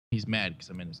He's mad because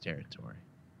I'm in his territory.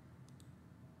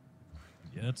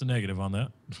 Yeah, that's a negative on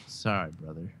that. Sorry,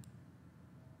 brother.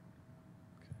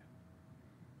 Okay.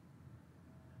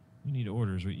 You need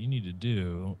orders. What you need to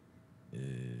do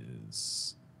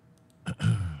is...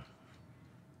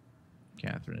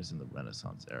 Catherine is in the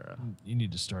Renaissance era. You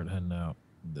need to start heading out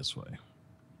this way.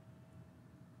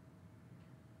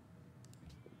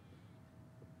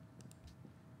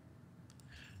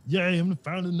 Yay, I'm going to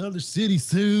found another city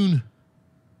soon.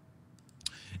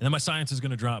 And then my science is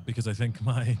going to drop because I think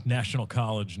my national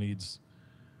college needs,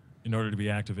 in order to be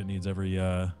active, it needs every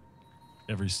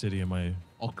city in my...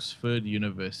 Oxford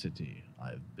University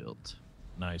I've built.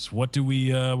 Nice. What do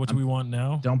we want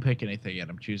now? Don't pick anything yet.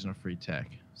 I'm choosing a free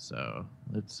tech. So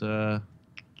let's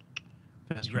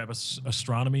grab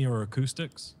astronomy or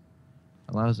acoustics.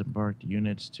 Allows embarked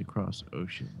units to cross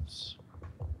oceans.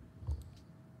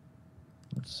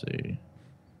 Let's see.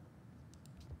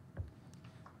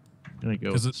 I'm gonna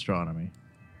go with astronomy.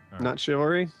 Right. Not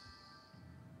chivalry.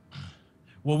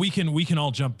 Well, we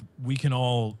can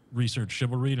all research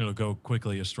chivalry and it'll go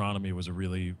quickly. Astronomy was a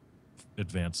really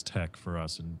advanced tech for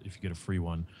us, and if you get a free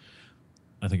one,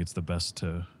 I think it's the best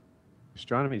to...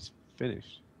 Astronomy's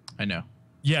finished. I know.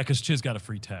 Yeah, because Chiz got a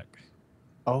free tech.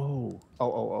 Oh,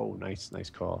 nice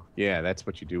call. Yeah, that's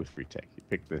what you do with free tech. You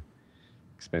pick the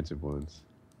expensive ones.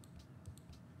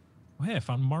 Oh, hey, I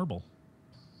found marble.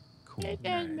 Cool.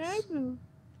 Nice.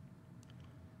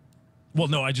 Well,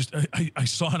 no, I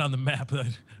saw it on the map. I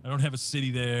don't have a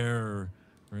city there or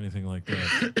anything like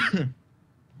that.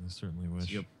 I certainly wish.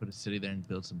 So you'll put a city there and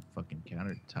build some fucking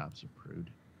countertops, you prude.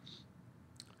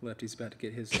 Lefty's about to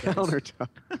get his countertop.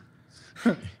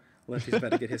 Lefty's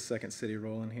about to get his second city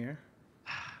rolling here.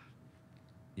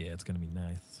 Yeah, it's gonna be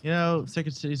nice. You know,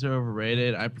 second cities are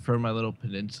overrated. I prefer my little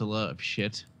peninsula of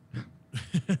shit.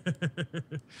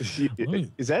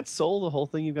 Is that Seoul the whole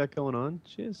thing you've got going on,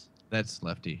 Shiz? That's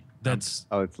Lefty. That's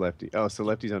it's Lefty. Oh, so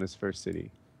Lefty's on his first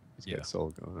city. He's Yeah. got Seoul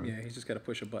going on. Yeah, he's just got to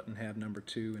push a button, have number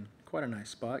 2, and quite a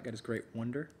nice spot. Got his Great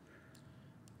Wonder.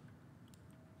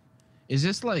 Is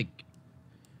this like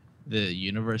the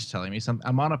universe telling me something?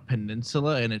 I'm on a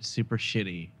peninsula and it's super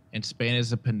shitty. And Spain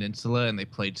is a peninsula and they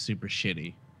played super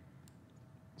shitty.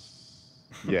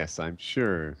 Yes, I'm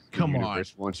sure. Come the on.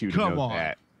 universe wants you to Come know on.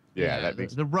 that. Yeah, that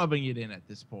makes they're rubbing it in at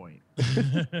this point.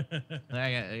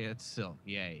 I got silk.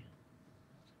 Yay.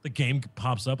 the game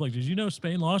pops up like, did you know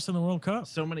Spain lost in the World Cup?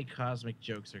 So many cosmic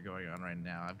jokes are going on right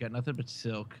now. I've got nothing but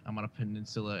silk. I'm on a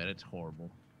peninsula and it's horrible.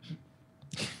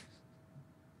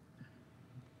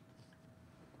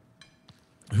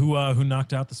 Who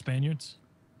knocked out the Spaniards?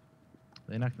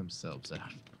 They knocked themselves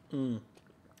out.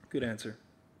 Good answer.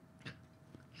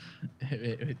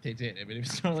 They did. I mean, it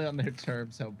was totally on their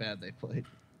terms how bad they played.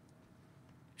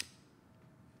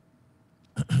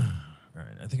 All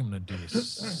right, I think I'm going to do a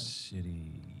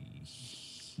city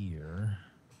here.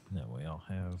 That way I'll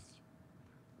have,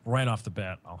 right off the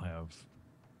bat, I'll have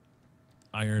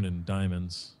iron and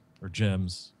diamonds, or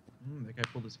gems. That guy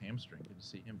pulled his hamstring. Good to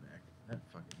see him back. That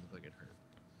fucking looked like it hurt.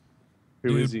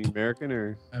 Who is he, American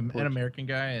or? An American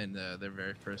guy in their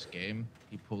very first game.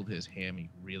 He pulled his hammy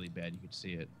really bad. You could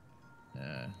see it.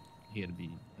 He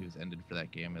was ended for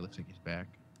that game. It looks like he's back.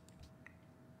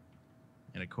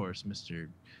 And of course, Mr.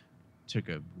 took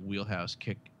a wheelhouse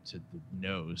kick to the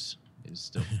nose. Is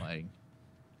still playing.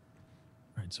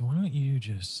 All right, so why don't you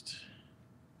just...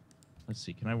 Let's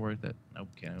see. Can I work that? Nope,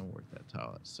 can't even work that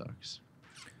tile. That sucks.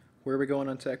 Where are we going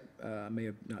on tech? I may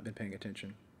have not been paying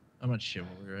attention. I'm on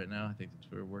chivalry right now. I think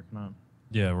that's what we're working on.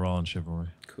 Yeah, we're all in chivalry.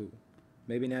 Cool.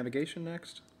 Maybe navigation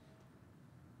next?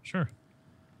 Sure.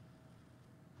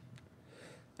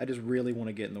 I just really want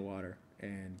to get in the water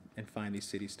and find these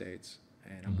city-states.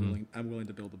 And I'm willing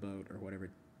to build a boat or whatever.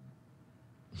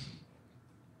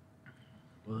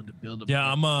 Willing to build a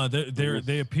Yeah, I'm.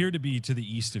 They appear to be to the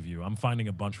east of you. I'm finding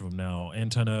a bunch of them now.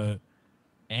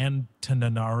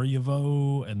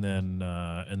 Antananarivo, and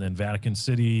then Vatican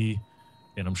City,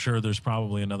 and I'm sure there's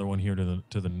probably another one here to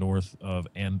the north of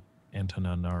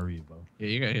Antananarivo. Yeah,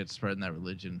 you gotta get spreading that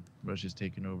religion. Russia's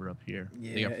taking over up here.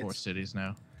 Yeah, they got 4 cities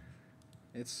now.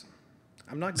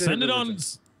 I'm not good.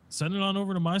 Send it on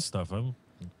over to my stuff. I'm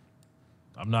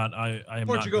not. I am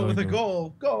Portugal not with a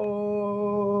goal.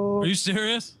 Go. Are you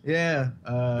serious? Yeah.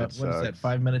 What is sucks. that?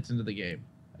 5 minutes into the game.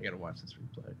 I gotta watch this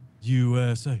replay.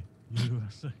 USA.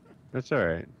 That's all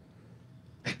right.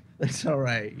 That's all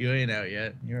right. You ain't out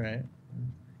yet. You're right.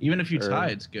 Even if you tie,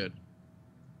 it's good.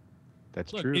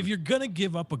 That's Look, true. if you're gonna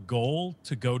give up a goal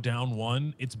to go down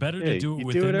 1, it's better to do it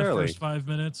within the first 5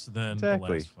 minutes than the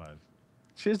last 5.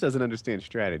 Shiz doesn't understand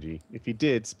strategy. If he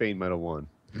did, Spain might have won.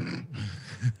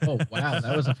 Oh wow,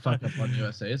 that was a fuck up on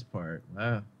USA's part.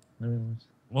 Wow.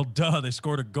 Well, duh, they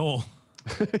scored a goal.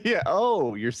 Yeah.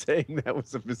 Oh, you're saying that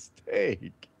was a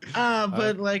mistake.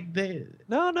 But like they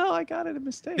No, I got it a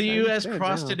mistake. the I U.S. understand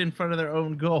crossed now. it in front of their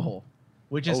own goal,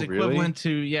 which is Oh, really? equivalent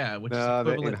to which is No, in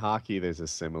equivalent. hockey, there's a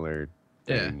similar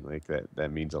Yeah, thing like that.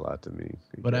 That means a lot to me.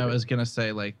 but I get it. was gonna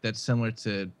say like that's similar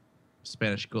to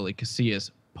Spanish goalie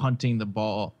Casillas punting the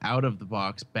ball out of the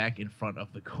box back in front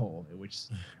of the goal, which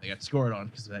they got scored on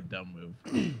because of that dumb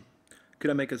move. Could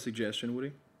I make a suggestion,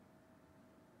 Woody?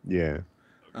 Yeah.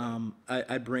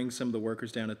 I'd bring some of the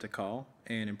workers down to Tikal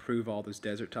and improve all those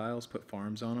desert tiles, put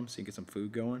farms on them so you get some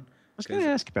food going. I was going to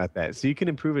ask about that. So you can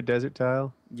improve a desert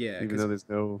tile, Yeah, even though there's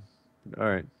no. All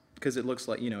right. because it looks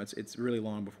like it's really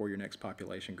long before your next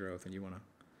population growth, and you want to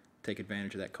take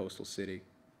advantage of that coastal city.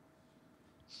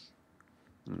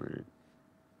 All right.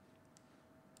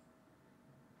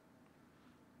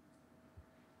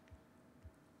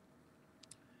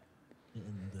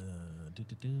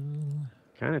 And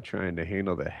Kind of trying to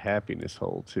handle the happiness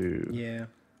hole too. Yeah.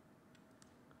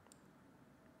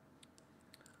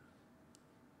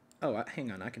 Oh,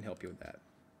 hang on, I can help you with that.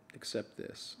 Accept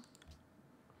this.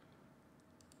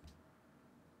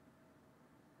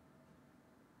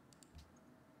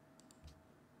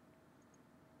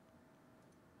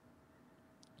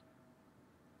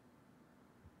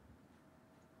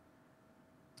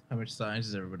 How much science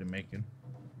is everybody making?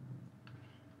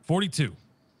 42.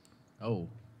 Oh,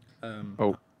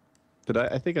 Oh, did I?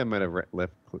 I think I might have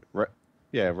left.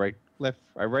 Yeah, left.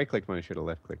 I right clicked when I should have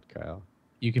left clicked, Kyle.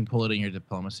 you can pull it in your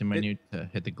diplomacy menu to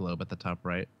hit the globe at the top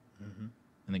right, Mm-hmm.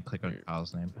 and then click on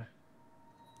Kyle's name.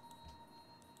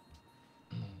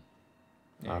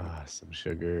 Some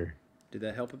sugar. Did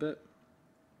that help a bit?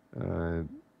 Uh,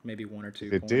 Maybe 1 or 2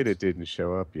 if it points. did, it didn't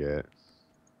show up yet.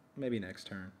 Maybe next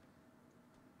turn.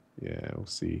 Yeah, we'll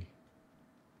see.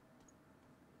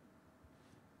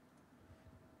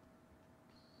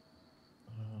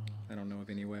 I don't know of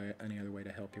any other way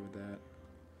to help you with that.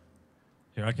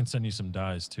 Here, I can send you some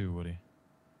dyes too, Woody.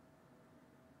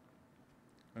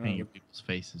 Oh, Paint your people's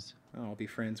faces. I'll be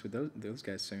friends with those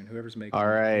guys soon. Whoever's making All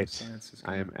right, science is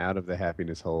I gonna- am out of the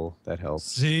happiness hole. That helps.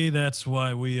 See, that's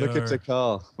why we Look are. at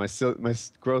Tikal. My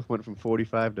growth went from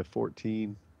 45 to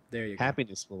 14. There you go.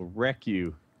 Happiness will wreck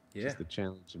you. Yeah. Which is the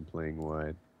challenge in playing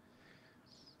wide.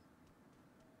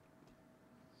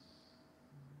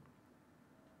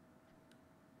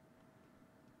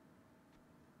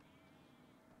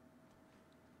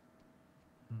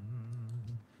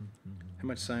 How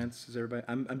much science is everybody?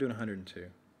 I'm doing 102.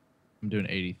 I'm doing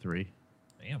 83.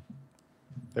 Damn.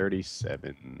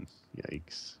 37.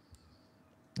 Yikes.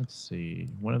 Let's see.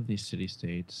 One of these city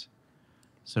states.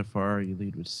 So far, you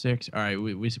lead with 6. All right,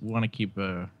 we want to keep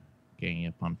ganging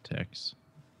up on techs.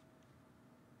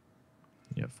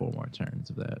 You have 4 more turns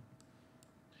of that.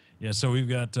 Yeah, so we've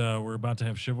got we're about to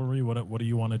have chivalry. What do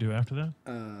you want to do after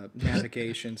that?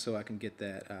 Navigation, so I can get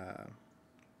that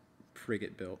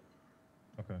frigate built,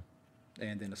 Okay.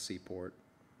 and then a seaport.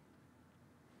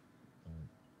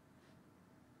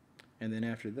 And then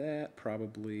after that,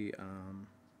 probably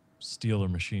Steel or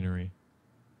machinery.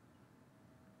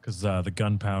 Because the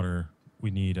gunpowder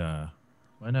we need. Why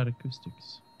not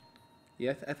acoustics?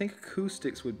 yeah, I think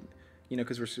acoustics would,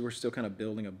 because we're still kind of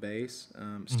building a base.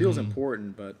 Steel's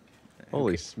important, but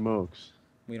Holy smokes.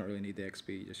 we don't really need the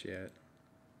XP just yet.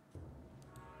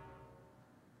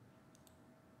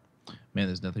 Man,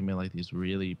 there's nothing like these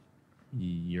really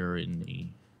urine-y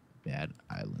bad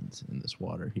islands in this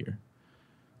water here.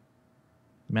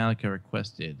 Malika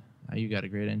requested. Oh, you got a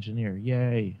great engineer.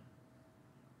 Yay.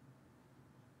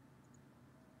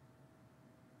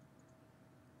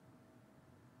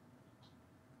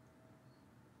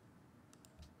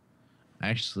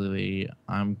 Actually,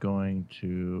 I'm going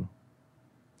to...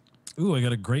 Ooh, I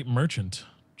got a great merchant,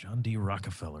 John D.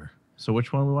 Rockefeller. So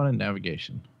which one we want in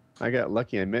navigation? I got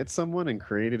lucky. I met someone and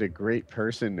created a great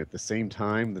person at the same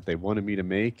time that they wanted me to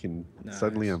make, and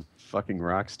suddenly Nice. I'm fucking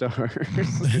rock star.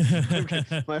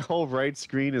 My whole right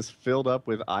screen is filled up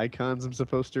with icons I'm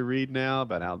supposed to read now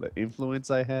about how the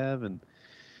influence I have. And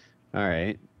all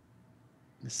right,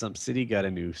 some city got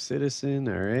a new citizen.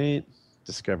 All right,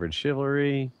 discovered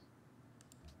chivalry.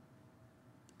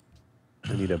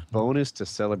 I need a bonus to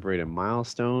celebrate a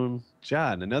milestone.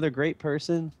 John, another great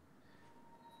person.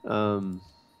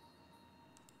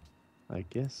 I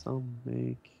guess I'll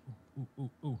make.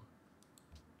 Ooh.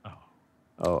 Oh.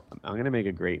 Oh, I'm gonna make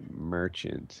a great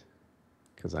merchant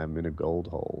because I'm in a gold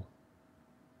hole.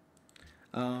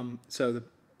 So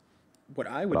what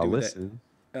I would But I'll do with listen.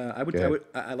 it,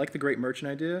 I like the great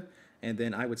merchant idea, and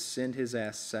then I would send his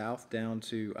ass south down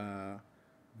to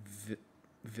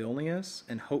Vilnius,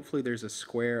 and hopefully there's a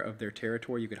square of their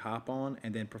territory you could hop on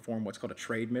and then perform what's called a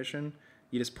trade mission.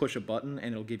 You just push a button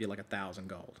and it'll give you like 1,000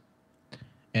 gold.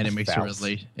 And it makes your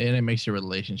Faust.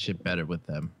 relationship better with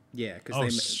them. Yeah, because Oh, they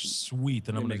sweet.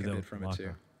 Then I'm they going to make do a that bid with from it too.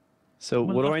 Malacca. So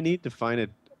Well, what do I need to find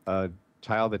a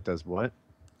tile that does what?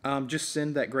 Just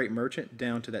send that great merchant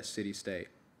down to that city state.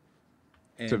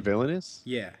 To And Villainous?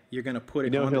 yeah, you're gonna put You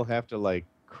it know on. he'll have to like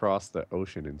cross the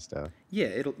ocean and stuff.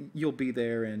 Yeah, you'll be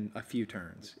there in a few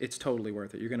turns. It's totally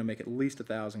worth it. You're gonna make at least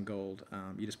 1,000 gold.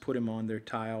 You just put him on their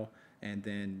tile, and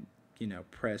then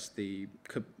press the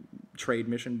trade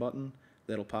mission button.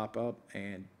 That'll pop up,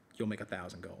 and you'll make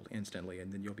 1,000 gold instantly,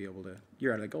 and then you'll be able to.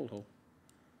 You're out of the gold hole.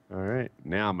 All right,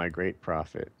 now my great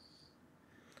prophet.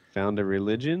 Found a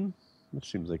religion,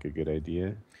 which seems like a good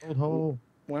idea. Old hole.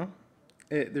 Well,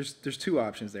 there's two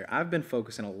options there. I've been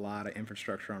focusing a lot of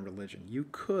infrastructure on religion. You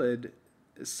could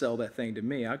sell that thing to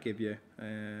me. I'll give you.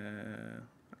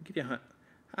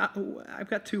 I've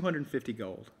got 250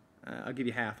 gold. I'll give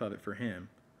you half of it for him.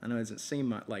 I know it doesn't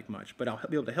seem like much, but I'll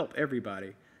be able to help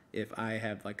everybody if I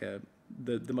have like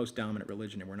the most dominant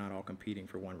religion and we're not all competing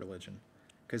for one religion.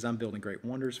 Because I'm building great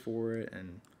wonders for it,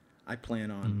 and I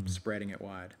plan on spreading it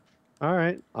wide. All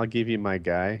right, I'll give you my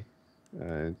guy.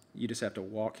 You just have to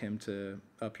walk him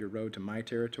up your road to my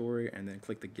territory, and then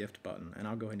click the gift button, and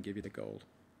I'll go ahead and give you the gold.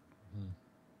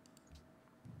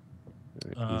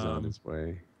 He's on his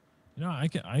way. You know,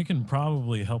 I can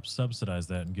probably help subsidize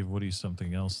that and give Woody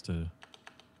something else to.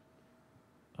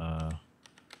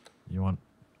 You want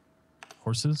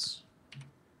horses?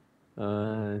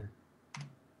 Sure.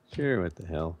 What the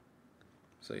hell?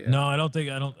 So yeah. No, I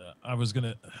don't. I was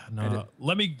gonna. No,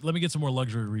 let me get some more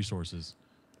luxury resources,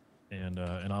 and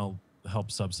I'll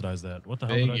help subsidize that. What the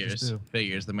hell did I just do?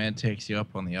 Figures. The man takes you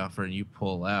up on the offer and you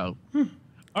pull out.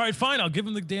 All right, fine. I'll give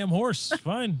him the damn horse.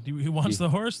 Fine. He wants the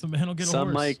horse. The man will get a horse.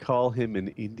 Some might call him an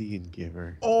Indian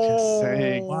giver. Oh, just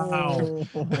saying. Wow.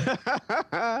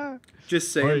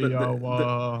 Just saying, but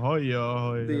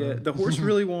the the horse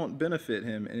really won't benefit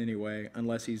him in any way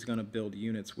unless he's going to build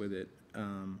units with it.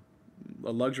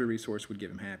 A luxury resource would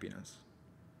give him happiness.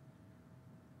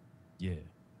 Yeah.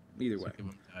 Either way.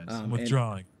 I'm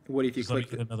withdrawing. What if you Just let me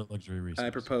click get another luxury resource? I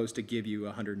propose to give you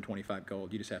 125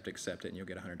 gold. You just have to accept it, and you'll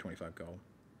get 125 gold.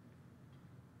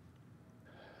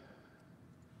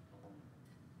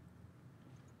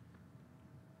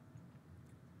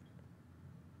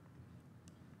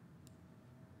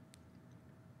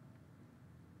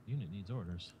 Unit needs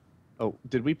orders. Oh,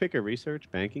 did we pick a research?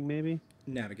 Banking, maybe?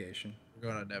 Navigation. We're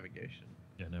going on navigation.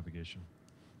 Yeah, navigation.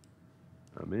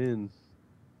 I'm in.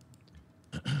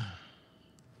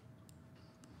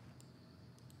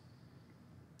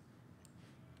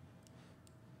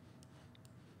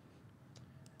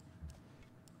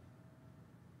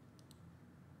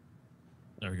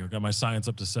 There we go. Got my science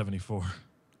up to 74.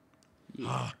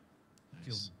 Yeah.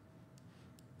 Feel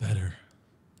better.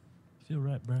 Feel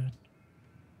right, Brad.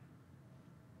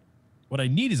 What I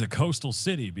need is a coastal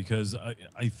city because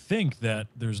I think that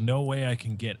there's no way I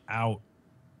can get out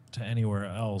to anywhere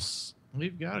else.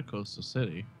 We've got a coastal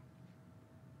city.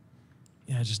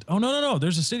 Yeah, oh no.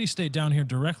 There's a city state down here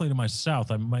directly to my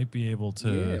south. I might be able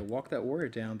to. Yeah, walk that warrior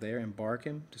down there, embark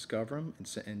him, discover him,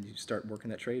 and you start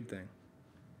working that trade thing.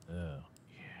 Yeah.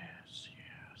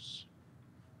 Yes.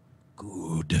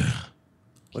 Good.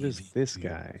 What is this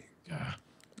guy? Yeah.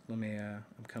 Let me.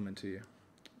 I'm coming to you.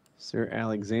 Sir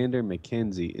Alexander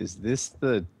Mackenzie. Is this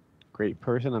the great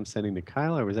person I'm sending to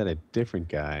Kyle, or was that a different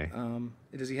guy?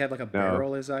 Does he have like a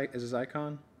barrel as his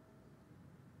icon?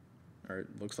 Or it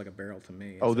looks like a barrel to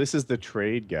me. Oh, this is the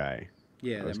trade guy.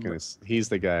 Yeah. He's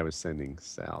the guy I was sending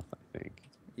south, I think.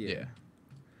 Yeah.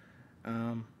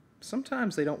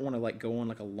 Sometimes they don't want to like go on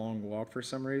like a long walk for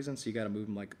some reason, so you got to move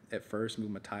them like at first, move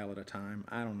them a tile at a time.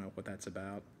 I don't know what that's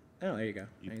about. Oh, there you go.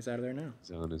 He's out of there now.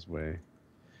 He's on his way.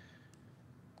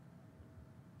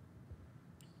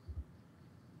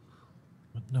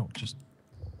 No, just.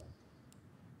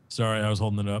 Sorry, I was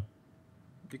holding it up.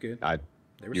 You good?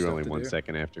 You're only 1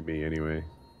 second after me anyway.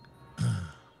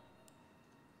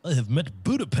 I have met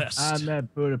Budapest. I'm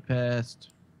at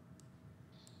Budapest.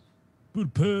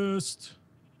 Budapest.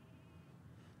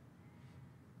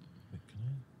 Wait,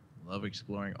 can Love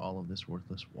exploring all of this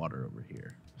worthless water over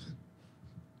here.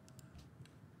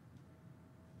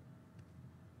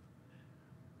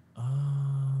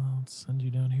 Let's send you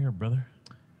down here, brother.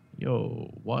 Yo,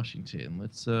 Washington,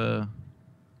 let's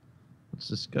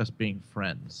discuss being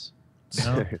friends.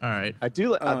 No? All right.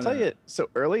 I'll tell you, so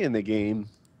early in the game,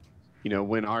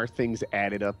 when our things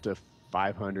added up to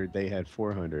 500, they had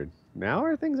 400. Now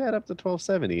our things add up to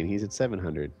 1270 and he's at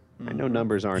 700. I know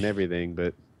numbers aren't everything,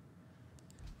 but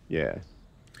Yeah.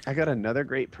 I got another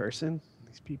great person.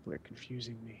 These people are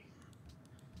confusing me.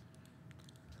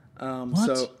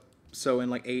 What? So in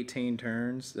like 18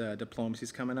 turns,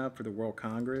 diplomacy's coming up for the World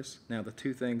Congress. Now the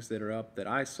two things that are up that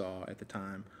I saw at the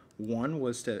time, one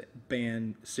was to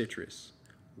ban citrus.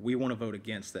 We want to vote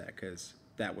against that because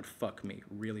that would fuck me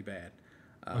really bad.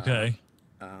 Okay.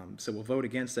 So we'll vote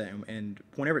against that, and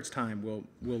whenever it's time, we'll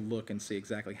look and see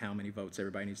exactly how many votes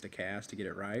everybody needs to cast to get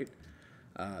it right.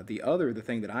 The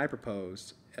thing that I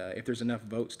proposed, if there's enough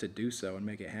votes to do so and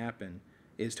make it happen,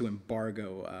 is to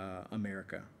embargo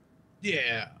America.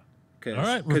 Yeah. All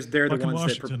right, Because they're the fucking ones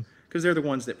Washington. because they're the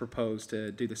ones that proposed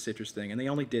to do the citrus thing, and they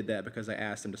only did that because I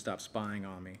asked them to stop spying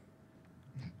on me.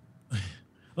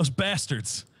 Those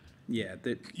bastards. Yeah,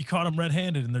 You caught them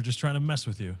red-handed, and they're just trying to mess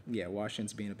with you. yeah,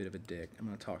 Washington's being a bit of a dick. I'm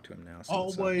gonna talk to him now. See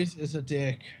what's up. Always is a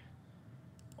dick.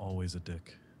 Always a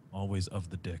dick. Always of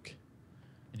the dick.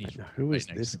 And he's Who is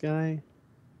right next this to- guy?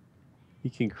 He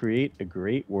can create a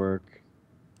great work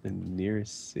in the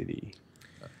nearest city.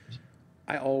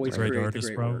 I always Great create artist,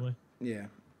 the great probably. work. Yeah,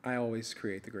 I always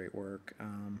create the great work.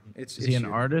 Is he an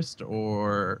your- artist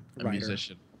or a Writer.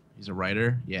 musician? He's a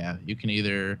writer. Yeah, you can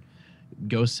either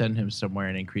go send him somewhere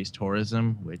and increase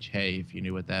tourism, which hey, if you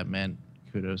knew what that meant,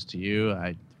 kudos to you.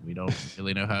 We don't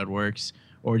really know how it works,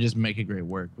 or just make a great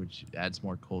work, which adds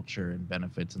more culture and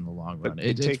benefits in the long run. But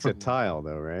it takes for- a tile,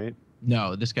 though, right?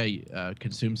 No, this guy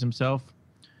consumes himself.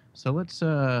 So let's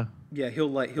Yeah, he'll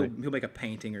make a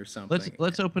painting or something.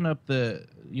 let's open up the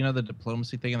the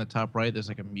diplomacy thing in the top right. There's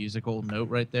like a musical note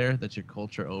right there. That's your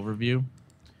culture overview.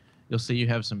 You'll see you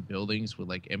have some buildings with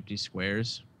like empty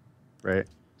squares. Right.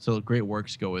 So great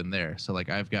works go in there. So like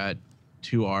I've got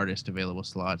 2 artist available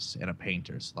slots and a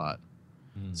painter slot.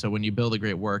 So when you build a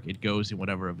great work, it goes in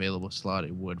whatever available slot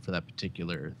it would for that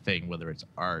particular thing, whether it's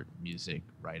art, music,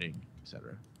 writing,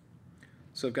 etc.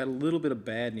 So I've got a little bit of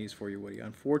bad news for you, Woody.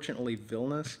 Unfortunately,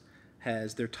 Vilnius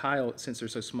has their tile, since they're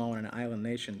so small in an island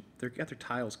nation, they've got their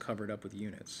tiles covered up with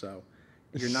units. So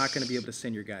you're not going to be able to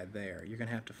send your guy there. You're going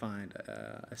to have to find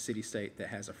a city-state that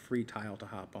has a free tile to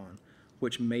hop on,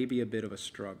 which may be a bit of a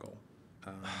struggle.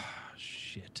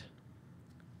 Shit.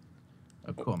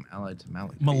 Oh, cool. I'm allied to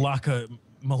Malik.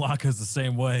 Malacca's the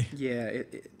same way. Yeah,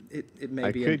 it may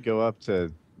I be. could go up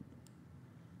to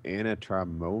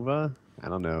Anatramova. I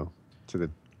don't know.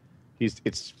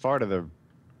 It's far to the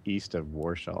east of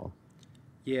Warsaw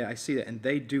Yeah, I see that, and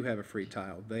they do have a free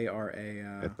tile. They are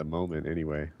at the moment,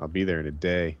 anyway. I'll be there in a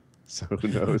day, so who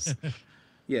knows?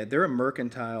 yeah, they're a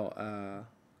mercantile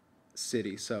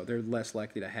city, so they're less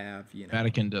likely to have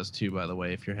Vatican does too, by the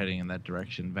way. If you're heading in that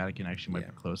direction, Vatican actually might Yeah.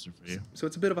 be closer for you. So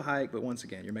it's a bit of a hike, but once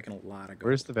again, you're making a lot of gold.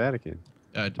 Where's the Vatican?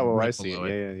 Oh, Right I see it. below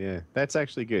it. Yeah. That's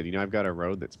actually good. I've got a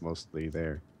road that's mostly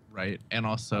there. Right, and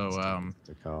also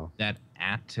to call. that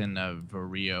Aten of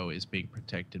Vario is being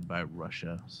protected by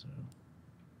Russia. So,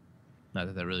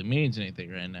 not that really means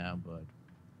anything right now, but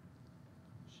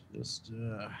just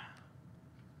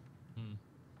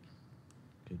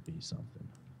could be something.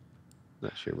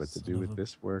 Not sure what to Son do of with a-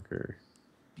 this worker.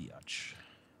 Biatch.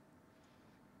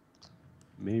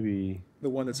 Maybe. The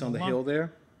one that's on the Wow. hill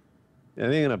there. I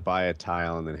think I'm gonna buy a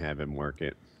tile and then have him work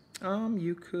it.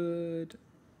 You could.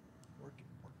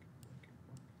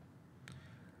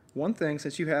 One thing,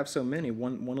 since you have so many,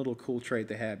 one little cool trait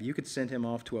they have, you could send him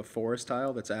off to a forest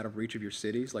tile that's out of reach of your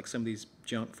cities, like some of these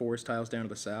junk forest tiles down to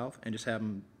the south, and just have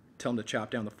him tell him to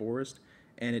chop down the forest,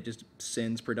 and it just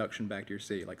sends production back to your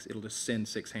city. Like it'll just send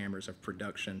 6 hammers of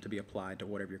production to be applied to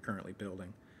whatever you're currently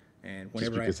building. And Just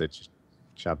whenever because I just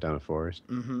chopped down a forest.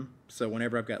 So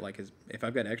whenever I've got if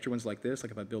I've got extra ones like this,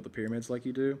 like if I build the pyramids like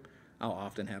you do, I'll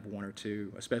often have 1 or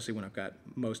 2, especially when I've got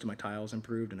most of my tiles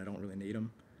improved and I don't really need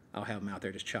them. I'll have them out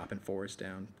there just chopping forest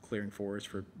down, clearing forest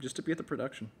just to get the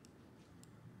production.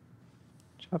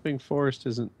 Chopping forest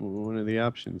isn't one of the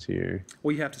options here.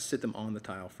 Well, you have to sit them on the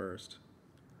tile first.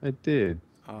 I did.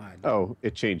 I Oh,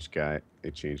 it changed guy.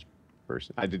 It changed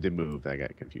person. I did move. I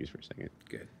got confused for a second.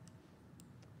 Good.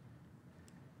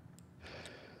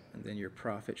 And then your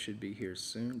prophet should be here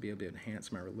soon. Be able to enhance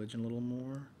my religion a little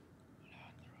more.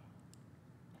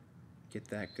 Get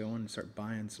that going and start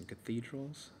buying some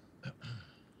cathedrals.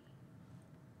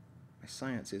 My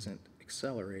science isn't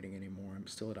accelerating anymore. I'm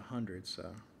still at 100,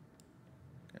 so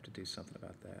I have to do something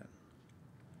about that.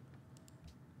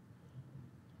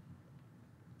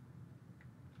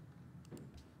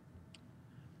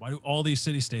 Why do all these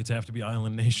city-states have to be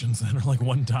island nations that are like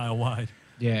 1 tile wide?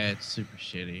 Yeah, it's super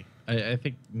shitty. I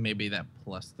think maybe that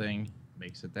plus thing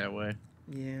makes it that way.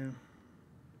 Yeah.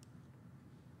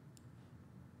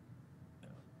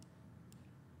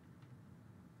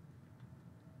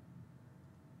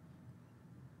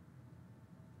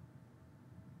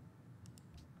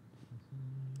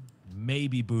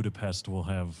 maybe Budapest will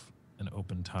have an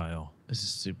open tile. This is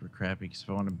super crappy because if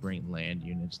I want to bring land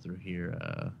units through here,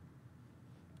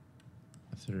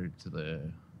 through to the,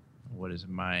 what is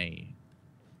my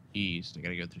east, I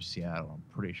gotta go through Seattle. I'm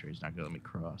pretty sure he's not gonna let me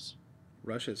cross.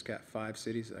 Russia's got 5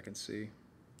 cities that I can see.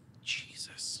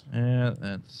 Jesus. Yeah,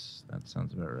 that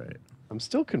sounds about right. I'm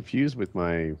still confused with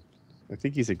my. I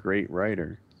think he's a great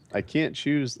writer. I can't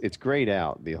choose. It's grayed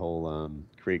out. The whole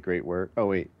create great work. Oh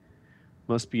wait,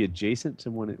 must be adjacent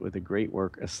to one with a great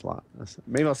work a slot.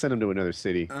 Maybe I'll send him to another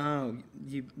city. Oh,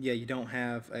 you don't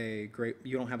have a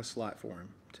slot for him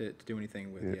to do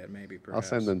anything with yet. Maybe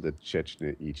perhaps. I'll send them to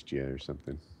Chechnya, Ichia, or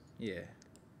something. Yeah.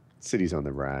 City's on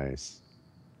the rise.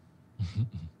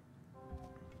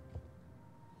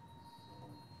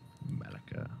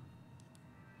 Malacca.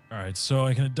 All right, so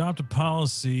I can adopt a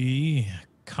policy.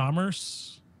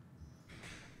 Commerce.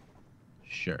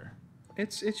 Sure.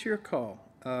 It's your call.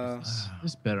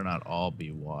 This better not all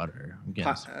be water. I'm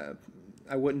getting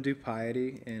I wouldn't do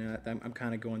piety, and I'm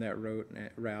kind of going that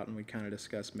route, and we kind of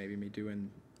discussed maybe me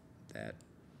doing that,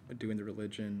 doing the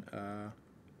religion.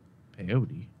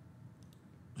 peyote.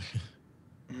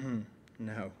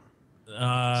 No.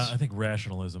 I think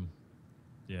rationalism.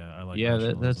 Yeah, I like. Yeah,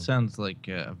 that rationalism. sounds like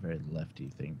a very lefty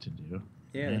thing to do.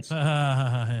 Yeah, Right?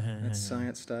 that's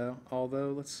science style.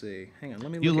 Although, let's see. Hang on,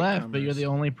 let me You look at laugh, but you're commerce. the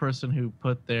only person who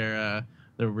put their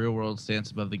real world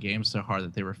stance above the game so hard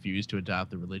that they refuse to adopt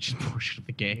the religion portion of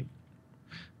the game.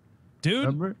 Dude,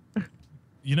 Remember?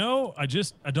 you know, I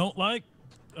don't like.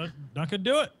 Not gonna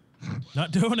do it.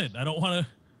 Not doing it. I don't want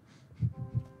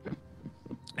to.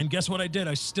 And guess what I did?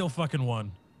 I still fucking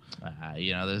won.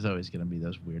 You know, there's always going to be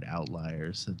those weird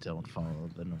outliers that don't follow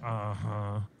the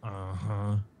norm.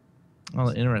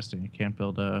 Oh, interesting. You can't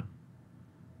build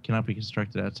cannot be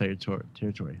constructed outside your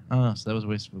territory. Oh, so that was a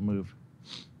waste of a move.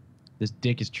 This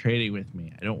dick is trading with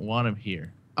me. I don't want him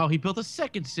here. Oh, he built a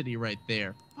second city right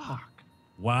there. Fuck.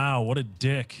 Wow, what a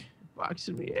dick.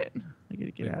 Boxing me in. I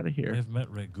gotta get out of here. I've met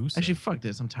Ragusa. Actually, fuck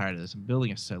this. I'm tired of this. I'm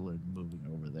building a settler and moving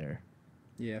over there.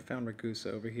 Yeah, I found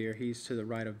Ragusa over here. He's to the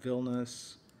right of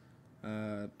Vilnius,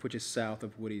 which is south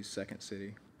of Woody's second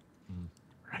city.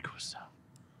 Ragusa.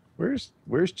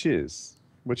 Where's Chiz?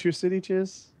 What's your city,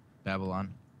 Chiz?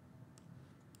 Babylon.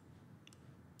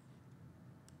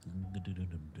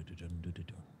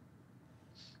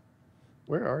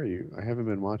 Where are you? I haven't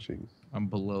been watching. I'm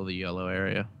below the yellow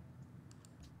area.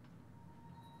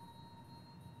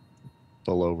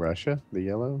 Below Russia, the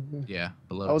yellow. Yeah,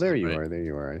 below. Oh, to there the you right. are. There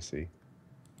you are. I see.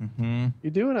 Mm-hmm.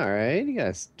 You're doing all right. You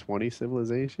got 20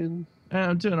 civilization.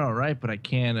 I'm doing all right, but I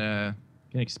can't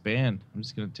expand. I'm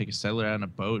just gonna take a settler out on a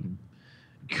boat and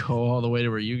go all the way to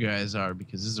where you guys are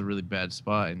because this is a really bad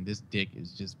spot, and this dick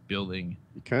is just building.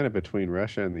 You're kind of between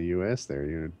Russia and the U.S.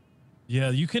 there.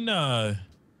 Yeah, you can.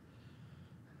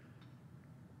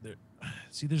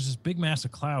 See, there's this big mass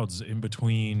of clouds in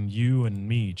between you and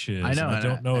me, Chiz. I know, and I and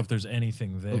don't know if there's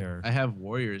anything Look, there. I have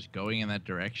warriors going in that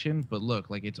direction, but look,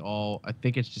 like it's all. I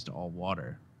think it's just all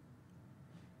water,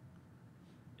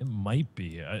 It might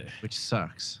be. which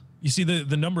sucks. You see,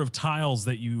 the number of tiles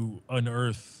that you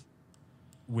unearth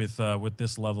with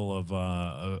this level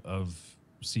of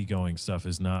seagoing stuff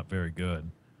is not very good.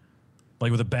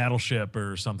 Like with a battleship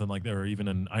or something like that, or even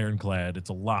an ironclad,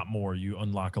 it's a lot more. You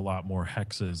unlock a lot more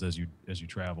hexes as you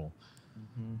travel.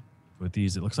 Mm-hmm. With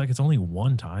these, it looks like it's only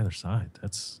one to either side.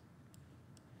 That's.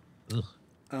 Ugh.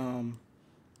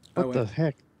 What the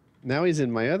heck? Now he's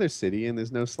in my other city, and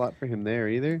there's no slot for him there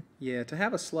either. Yeah, to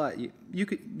have a slot, you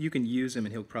can use him,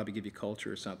 and he'll probably give you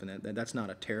culture or something. That's not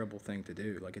a terrible thing to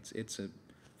do. Like it's a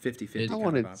 50-50 I kind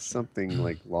wanted of option. something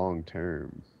like long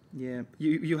term. Yeah,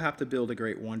 you have to build a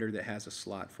Great Wonder that has a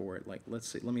slot for it. Like, let's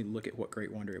see, let me look at what Great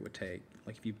Wonder it would take.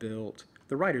 Like, if you built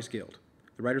the Writers Guild.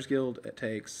 The Writers Guild, it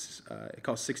takes, it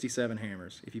costs 67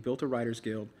 hammers. If you built a Writers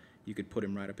Guild, you could put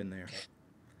him right up in there.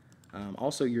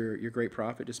 Also, your Great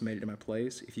Prophet just made it in my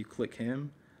place. If you click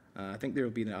him, I think there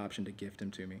will be the option to gift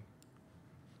him to me.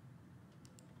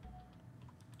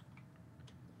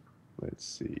 Let's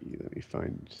see. Let me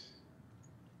find.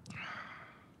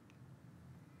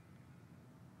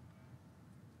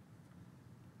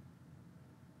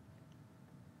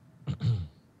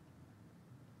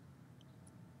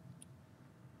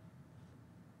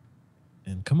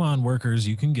 And come on, workers,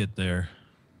 you can get there.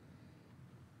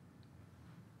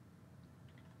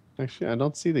 Actually, I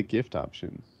don't see the gift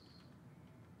option.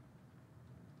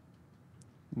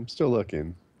 I'm still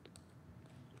looking.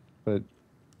 But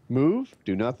move,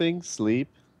 do nothing, sleep,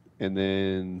 and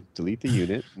then delete the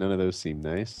unit. None of those seem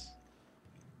nice.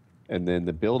 And then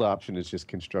the build option is just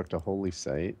construct a holy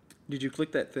site. Did you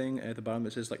click that thing at the bottom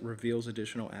that says, like, reveals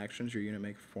additional actions your unit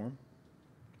may perform?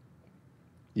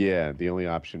 Yeah, the only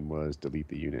option was delete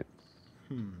the unit.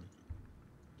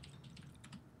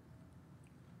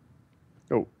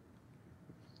 Oh,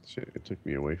 shit! It took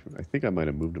me away from. I think I might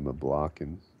have moved him a block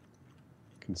and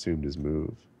consumed his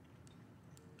move.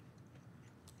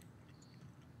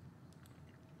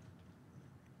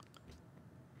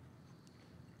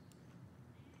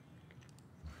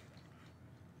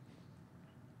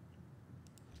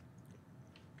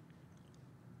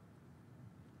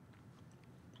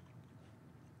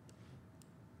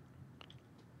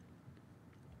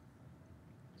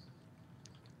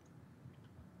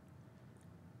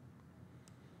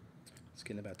 It's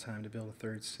getting about time to build a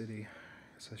third city.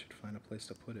 Guess I should find a place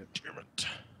to put it. Damn it.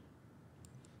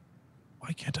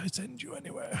 Why can't I send you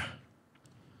anywhere?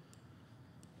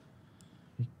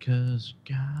 Because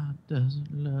God doesn't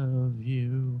love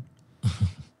you.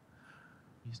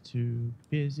 He's too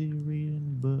busy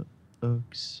reading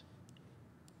books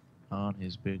on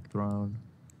his big throne.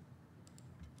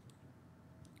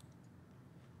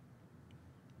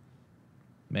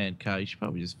 Man, Kyle, you should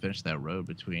probably just finish that road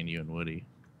between you and Woody.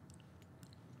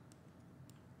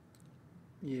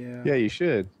 Yeah. Yeah, you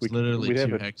should. It's literally we'd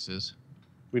 2 have hexes.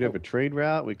 we'd have a trade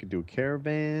route. We could do a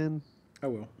caravan. I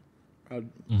will. I'll,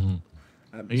 Mm-hmm.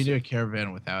 You can do a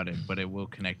caravan without it, but it will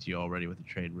connect you already with a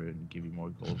trade route and give you more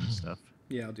gold and stuff.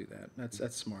 Yeah, I'll do that.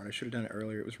 That's smart. I should have done it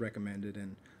earlier. It was recommended,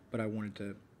 but I wanted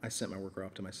to. I sent my worker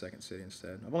off to my second city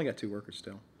instead. I've only got 2 workers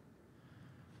still.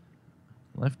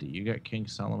 Lefty, you got King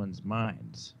Solomon's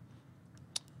mines.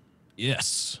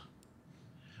 Yes.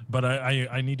 But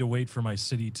I need to wait for my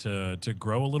city to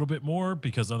grow a little bit more,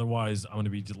 because otherwise I'm going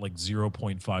to be like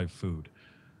 0.5 food.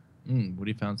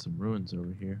 Woody found some ruins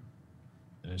over here.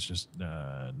 And it's just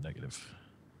negative.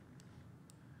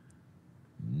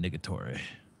 Negatory.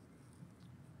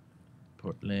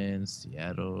 Portland,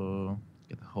 Seattle.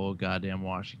 Get the whole goddamn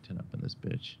Washington up in this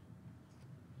bitch.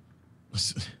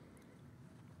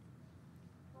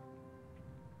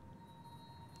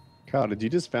 Kyle, did you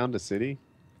just found a city?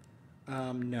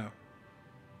 No.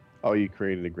 Oh, you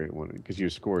created a great one because you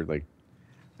scored like.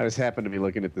 I just happened to be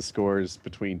looking at the scores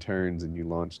between turns, and you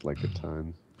launched like a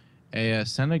ton. Hey,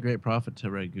 send a great prophet to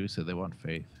Red Goose if they want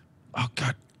faith. Oh,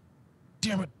 God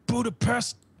damn it.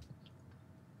 Budapest.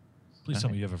 Please tell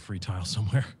me you have a free tile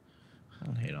somewhere. I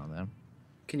don't hate on them.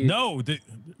 Can you? No, they're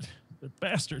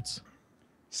bastards.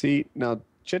 See, now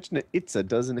Chechnya Itza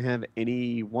doesn't have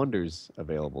any wonders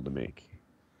available to make.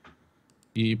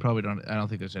 You probably don't. I don't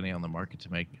think there's any on the market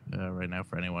to make right now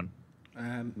for anyone.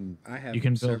 I have. You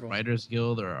can build several. Writers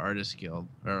Guild or Artist Guild,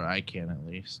 or I can at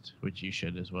least, which you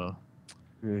should as well.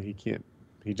 He can't.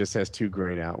 He just has 2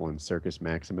 grayed out ones: Circus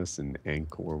Maximus and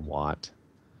Angkor Wat.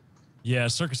 Yeah,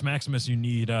 Circus Maximus, you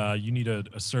need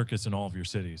a circus in all of your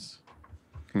cities.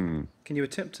 Hmm. Can you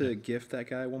attempt to gift that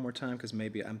guy one more time? Because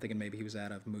I'm thinking maybe he was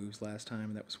out of moves last time,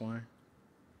 and that was why.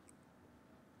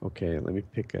 Okay, let me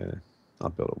pick a. I'll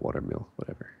build a watermill,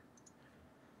 whatever.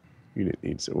 Unit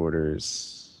needs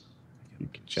orders. You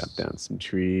can chop down some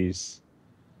trees.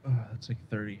 Oh, that's like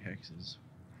 30 hexes.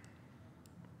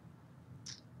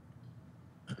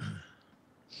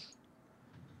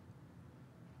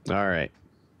 All right.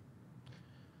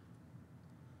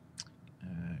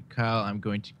 Kyle, I'm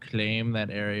going to claim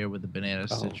that area with the banana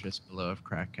citrus below of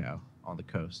Krakow on the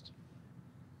coast.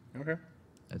 Okay.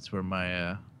 That's where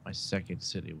my my second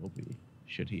city will be,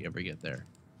 should he ever get there.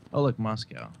 Oh, look,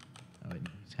 Moscow. Oh,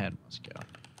 he's had Moscow.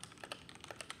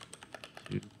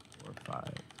 2, 4,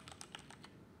 5.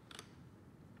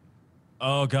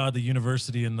 Oh, God, the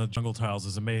university in the jungle tiles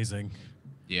is amazing.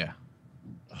 Yeah.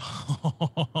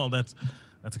 Oh, that's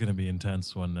going to be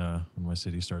intense when my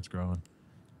city starts growing.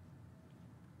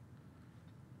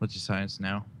 What's your science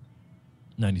now?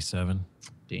 97.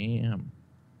 Damn.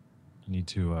 I need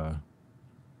to,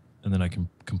 and then I can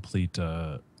complete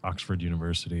Oxford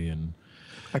University and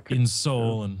in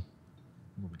Seoul, and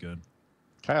we'll be good.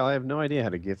 Kyle, I have no idea how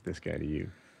to gift this guy to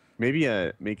you. Maybe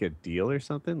make a deal or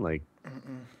something like.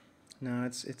 No,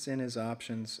 it's in his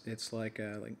options. It's like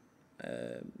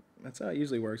that's how it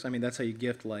usually works. I mean, that's how you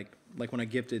gift like when I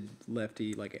gifted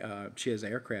Lefty, like she has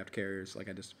aircraft carriers. Like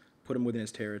I just put him within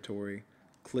his territory,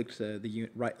 clicked the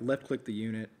unit, left clicked the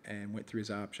unit, and went through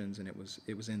his options, and it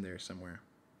was in there somewhere.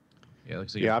 Yeah,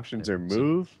 looks like The options are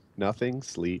move, nothing,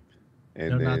 sleep, and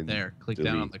no, then not there. Click down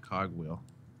on delete. the cogwheel.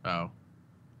 Oh.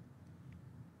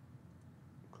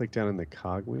 Click down on the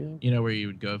cogwheel. You know where you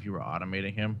would go if you were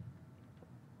automating him?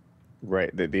 Right.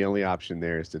 The only option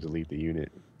there is to delete the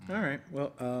unit. All right.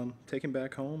 Well, take him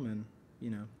back home, and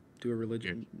do a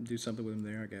religion, do something with him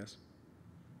there, I guess.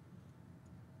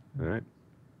 All right.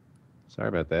 Sorry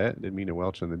about that. Didn't mean to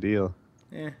welch on the deal.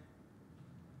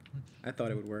 I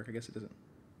thought it would work. I guess it doesn't.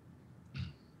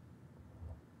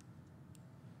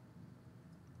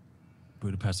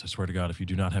 Budapest, I swear to God, if you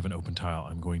do not have an open tile,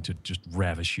 I'm going to just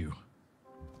ravish you.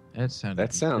 That sounded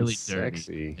That sounds really dirty.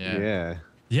 sexy. Yeah. Yeah.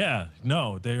 Yeah,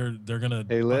 no, they're gonna.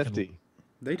 Hey, fucking- Lefty.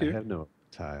 They I do. have no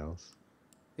tiles.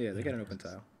 Yeah, they got an open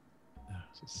tile.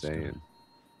 Just saying.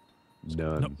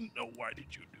 No, None. no. Why did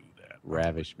you do that?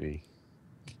 Ravish me.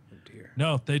 Oh dear.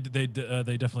 No, they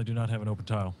definitely do not have an open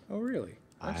tile. Oh really?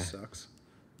 That I- sucks.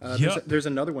 Yup. There's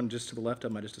another one just to the left of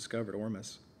them I just discovered,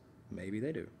 Ormus. Maybe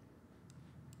they do.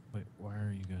 Wait, why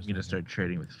are you guys? I'm gonna start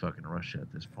trading with fucking Russia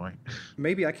at this point.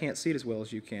 Maybe I can't see it as well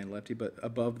as you can, Lefty, but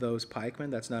above those pikemen,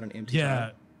 that's not an empty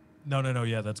Yeah, tile. no.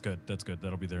 Yeah, that's good. That's good.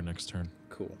 That'll be their next turn.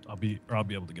 Cool. I'll be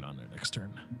able to get on there next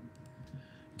turn.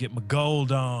 Get my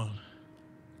gold on.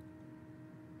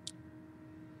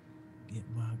 Get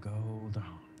my gold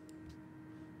on.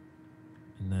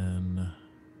 And then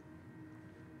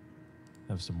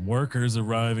have some workers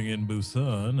arriving in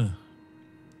Busan. I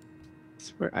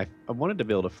swear, I wanted to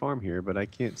build a farm here, but I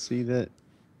can't see that.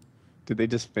 Did they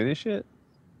just finish it?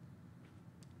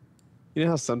 You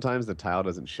know how sometimes the tile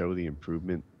doesn't show the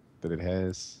improvement that it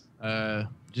has?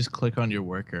 Just click on your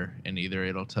worker, and either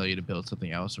it'll tell you to build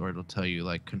something else, or it'll tell you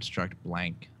like construct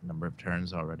blank number of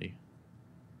turns already.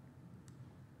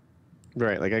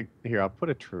 Right, like I'll put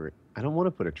I don't want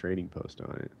to put a trading post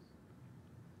on it.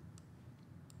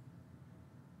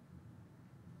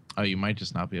 Oh, you might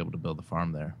just not be able to build a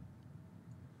farm there.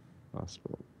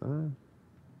 Possible.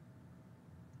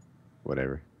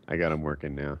 Whatever. I got them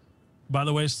working now. By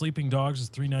the way, Sleeping Dogs is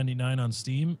 $3.99 on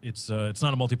Steam. It's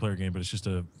not a multiplayer game, but it's just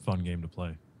a fun game to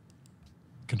play.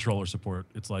 Controller support.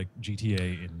 It's like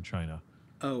GTA in China.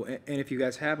 Oh, and if you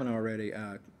guys haven't already,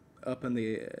 up in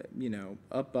the,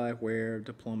 up by where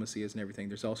diplomacy is and everything,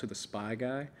 there's also the spy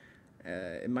guy.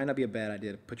 It might not be a bad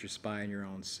idea to put your spy in your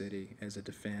own city as a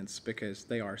defense because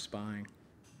they are spying.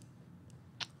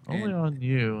 Only And- on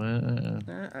you.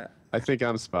 I think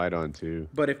I'm spied on too.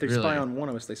 But if they Really? spy on one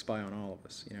of us, they spy on all of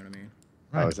us. You know what I mean?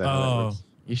 Oh, is that how that Oh, works?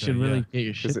 You should Okay, really yeah. get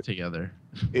your shit it- together.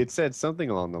 It said something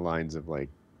along the lines of like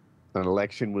an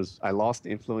election was I lost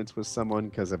influence with someone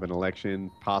because of an election,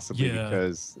 possibly Yeah.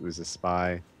 because it was a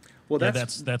spy. Well, Yeah,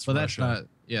 that's that's Well, Russia. that's not.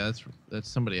 Yeah, that's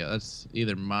somebody else. That's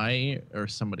either my or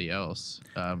somebody else.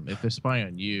 If they're spying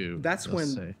on you, that's they'll when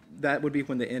say, that would be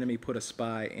when the enemy put a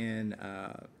spy in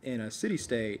a city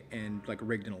state and like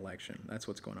rigged an election. That's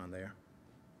what's going on there.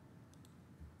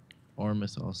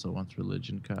 Ormus also wants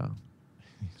religion, Kyle.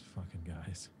 These fucking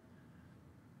guys.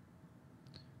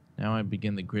 Now I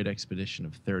begin the grid expedition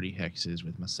of 30 hexes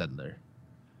with my settler.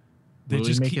 They Will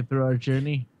just we make keep, it through our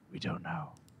journey? We don't know.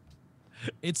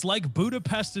 It's like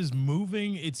Budapest is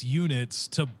moving its units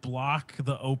to block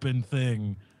the open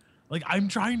thing. Like, I'm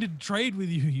trying to trade with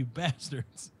you, you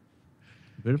bastards.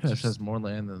 Budapest Just- has more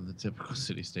land than the typical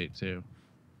city-state, too.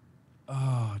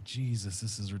 Oh, Jesus,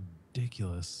 this is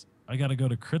ridiculous. I got to go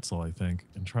to Kritzel, I think,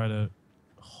 and try to...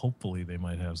 Hopefully they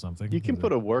might have something. You can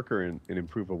put a worker in and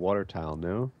improve a water tile,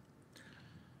 no?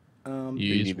 You Or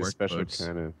you use need a special workboats.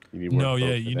 kind of. You need No, work yeah,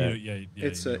 boat for you that. need... Yeah,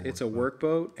 It's you a need it's a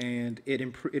workboat. workboat, and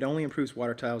it only improves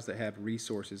water tiles that have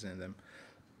resources in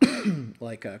them,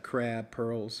 like crab,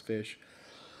 pearls, fish,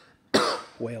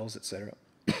 whales, etc.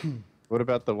 What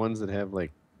about the ones that have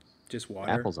like Just water.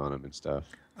 apples on them and stuff?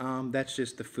 That's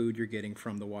just the food you're getting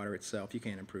from the water itself. You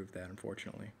can't improve that,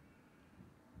 unfortunately.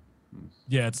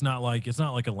 Yeah, it's not like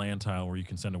a land tile where you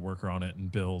can send a worker on it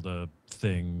and build a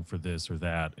thing for this or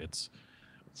that. It's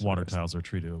water interesting. tiles are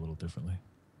treated a little differently.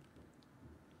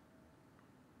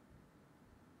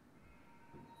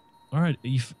 All right,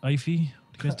 Ify, what are you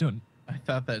guys doing? I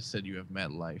thought that said you have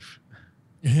met life.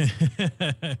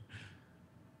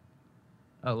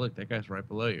 Oh, look, that guy's right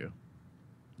below you.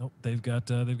 Nope, they've got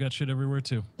shit everywhere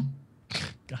too.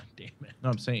 God damn it. No,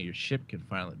 I'm saying your ship can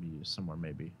finally be used somewhere,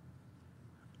 maybe.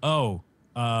 Oh,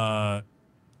 let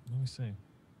me see.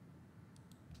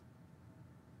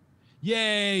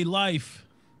 Yay, life.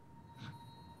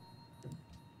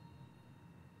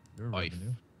 Your Life.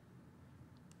 revenue.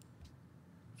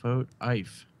 Vote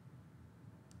IFE.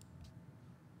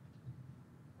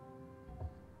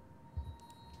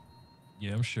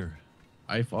 Yeah, I'm sure.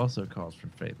 IFE also calls for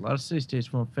faith. A lot of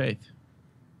city-states want faith.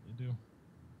 They do.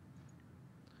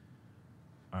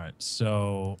 All right,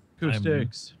 so Two I'm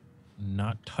sticks.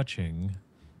 not touching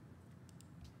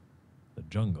the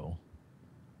jungle.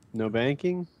 No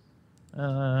banking?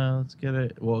 Let's get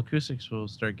it. Well, acoustics will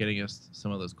start getting us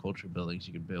some of those culture buildings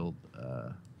you can build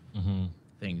Mm-hmm.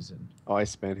 things in. Oh, I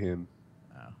spent him.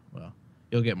 Well,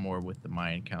 you'll get more with the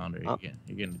Mayan calendar. Oh.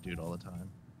 You're going to do it all the time.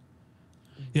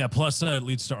 Yeah, plus it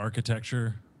leads to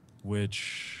architecture,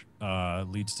 which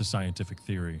leads to scientific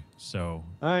theory. So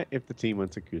All right, if the team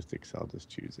wants acoustics, I'll just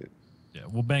choose it. Yeah,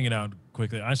 we'll bang it out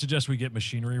quickly. I suggest we get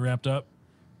machinery wrapped up,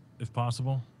 if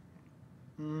possible.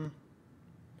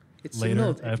 It's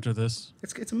Later, after this.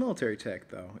 It's a military tech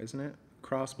though, isn't it?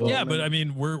 Crossbow. Yeah, but I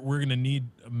mean, we're gonna need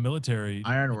a military.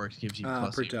 Ironworks gives you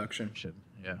production.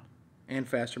 Yeah. And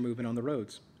faster movement on the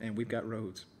roads, and we've got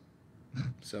roads,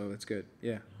 so that's good.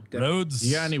 Yeah. Roads.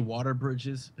 You got any water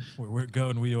bridges? Where we're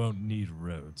going, we don't need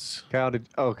roads. Kyle,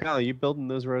 Kyle, are you building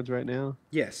those roads right now?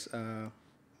 Yes.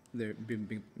 They're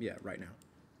yeah, right now.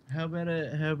 How about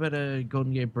a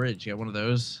Golden Gate Bridge? You got one of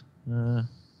those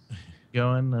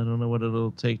going? I don't know what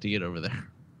it'll take to get over there.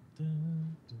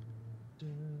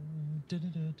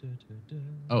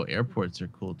 Oh, airports are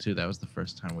cool too. That was the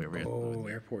first time we ever. Oh,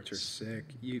 airports are sick.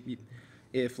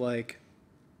 If like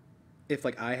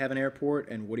I have an airport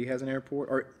and Woody has an airport,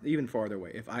 or even farther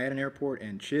away, if I had an airport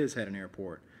and Chiz had an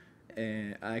airport,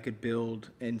 and I could build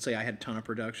and say I had a ton of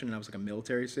production and I was like a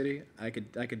military city, I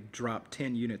could drop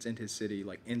 10 units into his city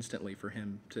like instantly for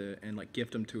him to, and like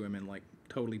gift them to him and like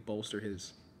totally bolster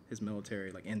his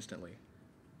military like instantly.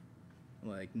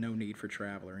 Like no need for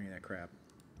travel or any of that crap.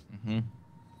 Mm-hmm.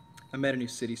 I met a new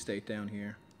city state down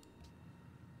here.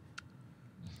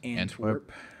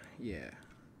 Antwerp. Yeah.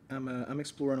 I'm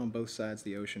exploring on both sides of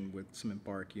the ocean with some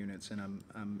embark units, and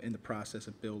I'm in the process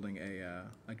of building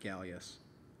a galleass.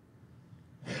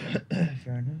 Fair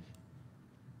enough.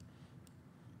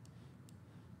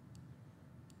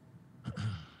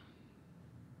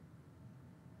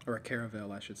 Or a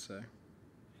caravel, I should say.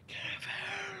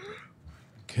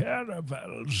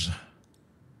 Caravels.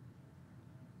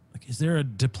 Like, is there a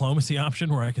diplomacy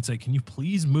option where I could say, "Can you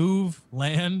please move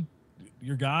land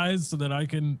your guys so that I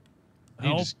can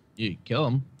help?" You kill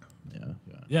them.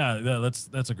 Yeah,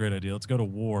 that's a great idea. Let's go to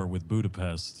war with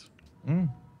Budapest.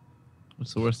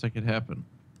 What's the worst that could happen?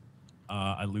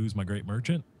 I lose my great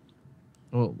merchant.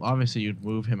 Well, obviously you'd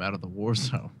move him out of the war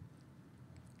zone.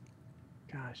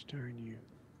 Gosh darn you.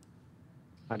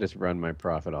 I just run my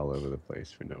profit all over the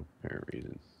place for no apparent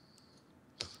reason.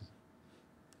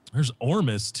 There's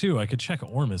Ormus, too. I could check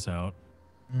Ormus out.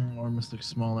 Ormus looks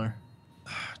smaller.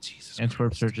 Jesus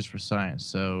Antwerp Christ. searches for science.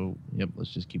 So, yep,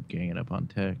 let's just keep ganging up on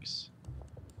techs.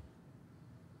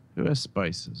 Who has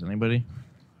spices? Anybody?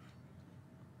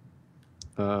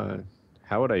 How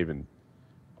would I even...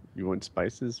 You want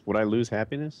spices? Would I lose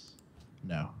happiness?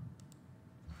 No.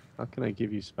 How can I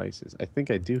give you spices? I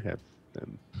think I do have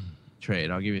them.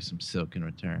 Trade. I'll give you some silk in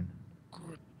return.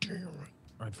 God damn it.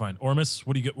 All right, fine. Ormus,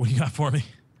 what do you got for me?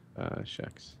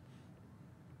 Shucks.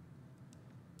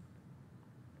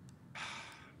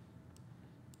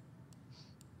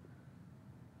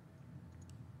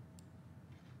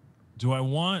 Do I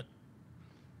want...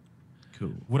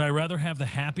 Cool. Would I rather have the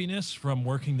happiness from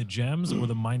working the gems or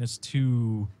the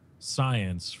 -2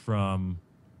 science from...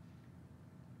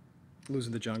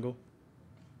 Losing the jungle.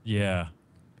 Yeah.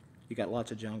 You got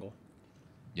lots of jungle.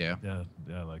 Yeah. Yeah,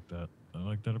 I like that. I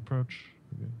like that approach.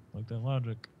 Okay. I like that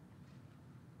logic.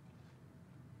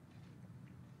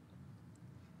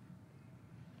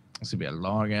 This would be a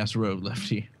long ass road,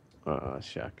 Lefty.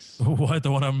 Shucks. What?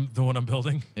 The one I'm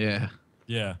building? Yeah.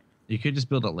 Yeah. You could just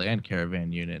build a land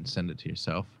caravan unit and send it to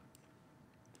yourself.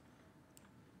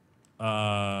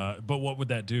 But what would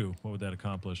that do? What would that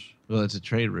accomplish? Well, it's a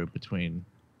trade route between.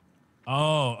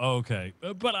 Oh, okay.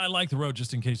 But I like the road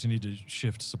just in case you need to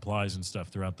shift supplies and stuff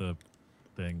throughout the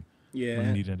thing. Yeah. When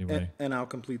you need anyway. And I'll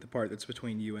complete the part that's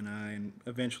between you and I, and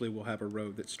eventually we'll have a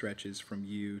road that stretches from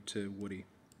you to Woody.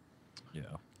 Yeah.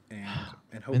 And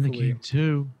And the hopefully king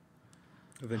too.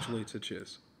 eventually to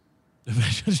Chiz.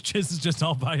 Chiz is just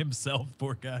all by himself,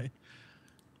 poor guy.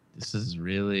 This is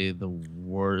really the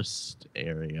worst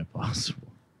area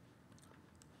possible.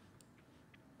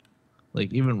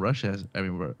 Like even Russia has,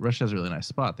 Russia has a really nice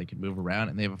spot. They can move around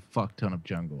and they have a fuck ton of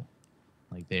jungle.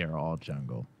 Like they are all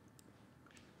jungle.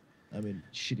 I mean,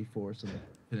 shitty forests and the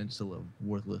peninsula of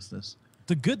worthlessness.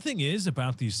 The good thing is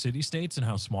about these city-states and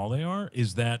how small they are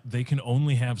is that they can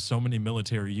only have so many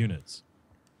military units.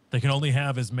 They can only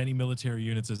have as many military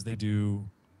units as they do.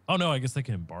 Oh, no, I guess they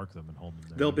can embark them and hold them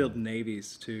there. They'll build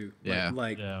navies too. Yeah.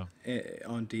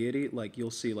 On Deity, like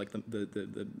you'll see like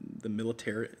the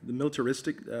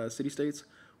militaristic city states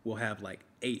will have like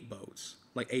 8 boats,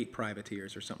 like 8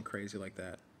 privateers or something crazy like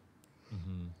that.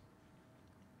 Mm-hmm.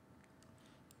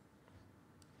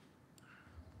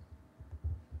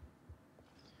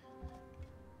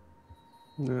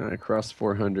 I crossed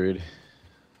 400.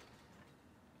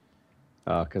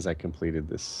 Because I completed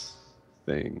this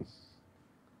thing.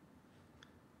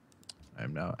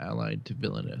 I'm now allied to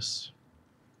Villainous.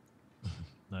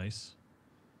 Nice.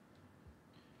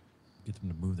 Get them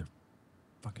to move their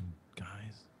fucking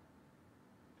guys.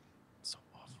 So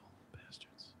awful. Bad.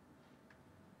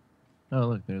 Oh,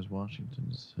 look, there's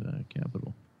Washington's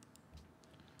capital.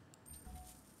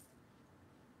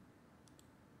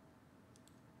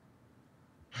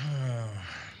 Let's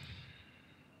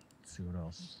see what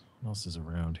else. What else is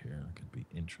around here that could be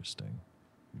interesting?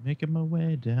 Making my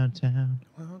way downtown.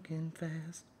 Walking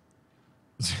fast,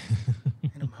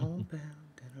 and I'm homebound.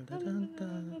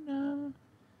 Dun-dun-dun-dun.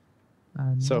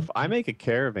 So if I make a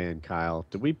caravan, Kyle,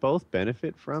 do we both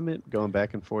benefit from it going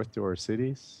back and forth to our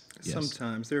cities? Yes.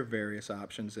 Sometimes there are various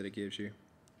options that it gives you.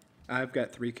 I've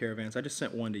got 3 caravans. I just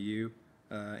sent one to you,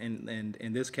 and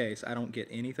in this case, I don't get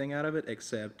anything out of it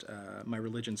except my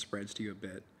religion spreads to you a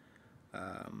bit,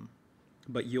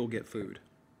 but you'll get food.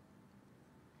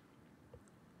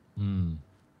 Hmm.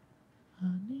 I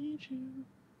need you.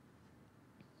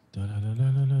 Da, da, da,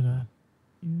 da, da, da, da.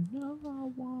 You know I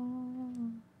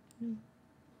want you.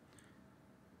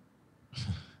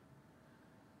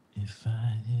 If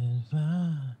I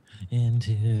ever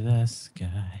into the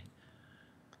sky.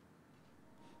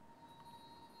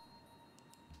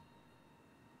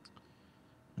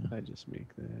 I just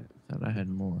make that. Thought I had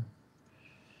more.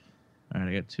 All right,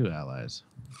 I got 2 allies.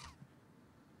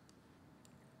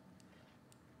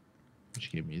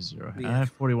 Which gave me 0. The I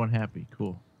have 41 happy.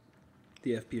 Cool.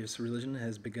 The FPS religion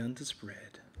has begun to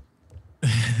spread.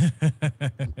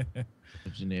 What'd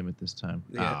you name it this time?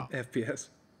 The Ah. FPS.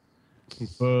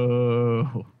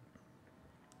 Whoa.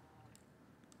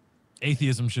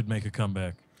 Atheism should make a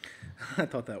comeback. I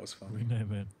thought that was funny.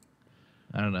 Rename it.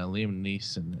 I don't know. Liam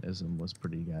Neesonism was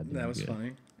pretty goddamn That was good.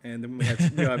 funny. And then we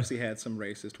obviously had some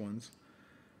racist ones.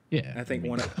 Yeah. I think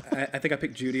mean, I think I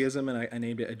picked Judaism and I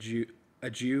named it a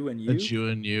Jew and you. A Jew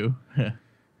and you. Yeah.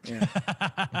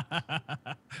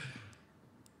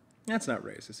 That's not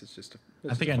racist. It's just.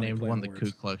 I think I named one the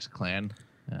Ku Klux Klan.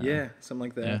 Yeah, something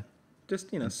like that. yeah. Just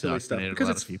silly stuff Indoctrinated a because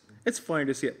lot of people. it's funny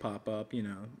to see it pop up.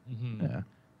 Mm-hmm.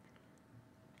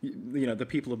 Yeah. The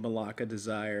people of Malacca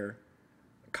desire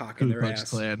cock Ku in their Klux ass.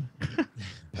 Klan.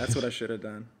 That's what I should have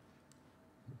done.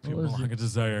 People like a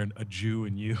desire a Jew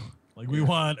and you. Like we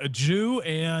want a Jew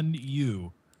and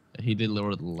you. He did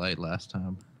Lord of the Light last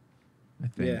time. I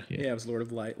think. Yeah, it was Lord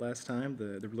of Light last time,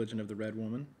 the religion of the Red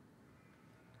Woman.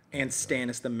 And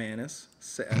Stannis the Manus,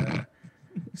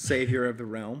 savior of the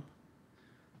realm,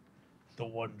 The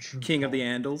one true king of the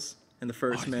Andals, and the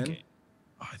First Men.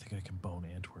 I think I can bone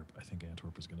Antwerp. I think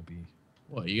Antwerp is going to be.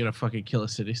 What, you gonna fucking kill a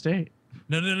city-state?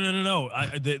 No.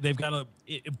 They've got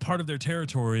part of their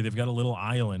territory. They've got a little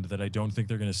island that I don't think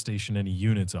they're going to station any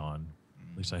units on.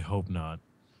 At least I hope not.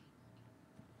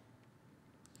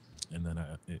 And then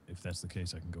if that's the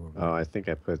case, I can go over Oh, I think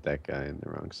I put that guy in the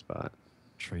wrong spot.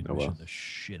 trade oh, mission well. the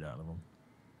shit out of them.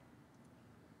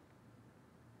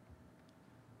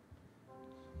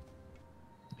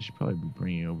 I should probably be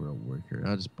bringing over a worker.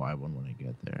 I'll just buy one when I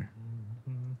get there.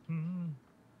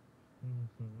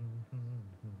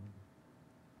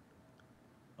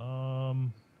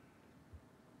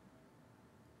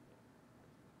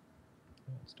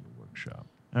 Let's do a workshop.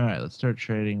 All right, let's start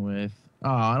trading with. Oh,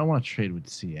 I don't want to trade with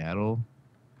Seattle.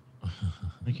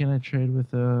 Why can't I trade with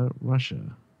Russia?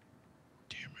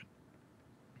 Damn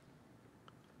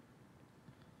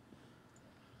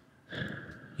it.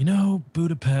 You know,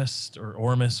 Budapest or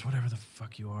Ormus, whatever the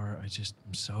fuck you are,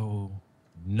 I'm so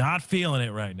not feeling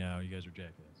it right now. You guys are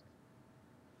jackasses.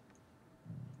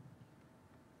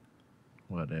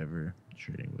 Whatever.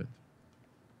 Trading with.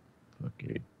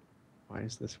 Okay. Why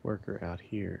is this worker out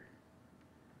here?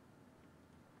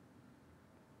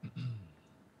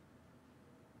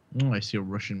 Oh, I see a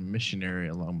Russian missionary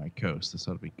along my coast. This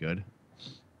ought to be good.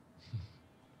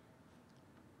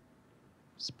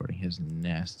 Spreading his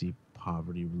nasty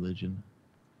poverty religion.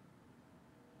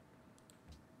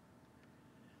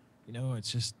 You know,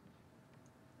 it's just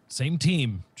same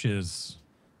team, Chiz.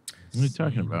 What are you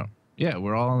talking about? Yeah,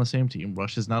 we're all on the same team.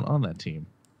 Russia's not on that team.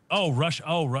 Oh, Russia.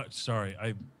 Oh, sorry.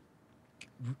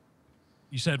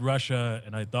 You said Russia,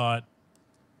 and I thought.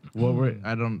 Well,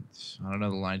 I don't know the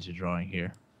lines you're drawing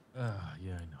here. Yeah,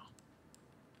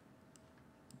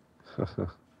 I know.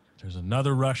 There's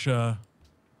another Russia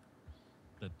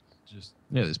that just.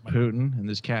 Yeah, there's Putin and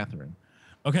there's Catherine.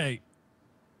 Okay,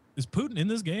 is Putin in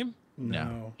this game?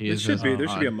 No, he there is should be. There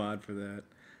on- should be a mod for that.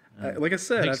 Like I I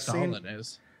said, think I've seen. Stalin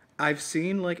is. I've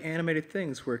seen like animated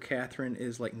things where Catherine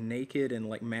is like naked and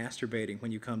like masturbating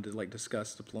when you come to like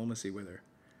discuss diplomacy with her.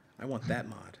 I want that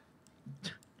mod.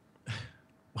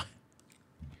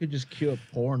 You could just queue up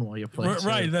porn while you play.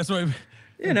 Right, that's why.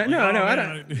 Yeah, no, Like, I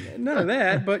man, don't. None of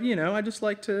that. But I just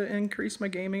like to increase my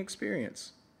gaming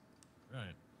experience.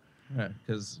 Right.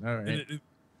 Because all right.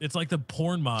 It's like the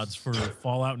porn mods for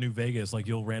Fallout New Vegas. Like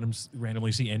you'll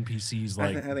randomly see NPCs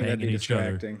like I think that'd banging be each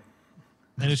other. distracting.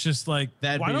 And it's just like,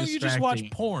 That'd why be don't you just watch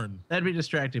distracting. porn? That'd be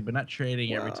distracting, but not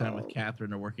trading every time with Wow.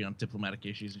 Catherine or working on diplomatic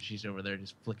issues, and she's over there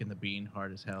just flicking the bean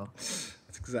hard as hell. That's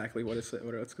exactly what's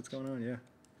going on. Yeah,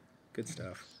 good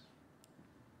stuff.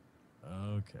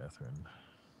 Oh, Catherine.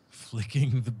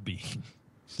 Flicking the bean.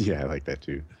 Yeah, I like that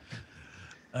too.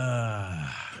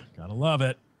 Gotta love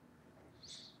it.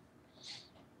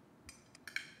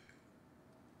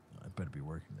 I better be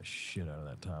working the shit out of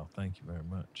that tile. Thank you very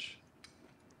much.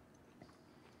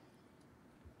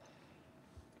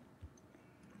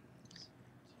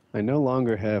 I no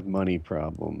longer have money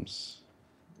problems.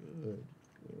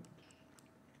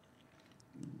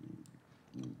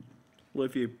 Well,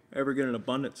 if you ever get an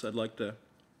abundance, I'd like to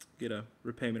get a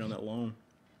repayment on that loan.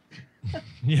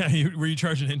 Yeah, were you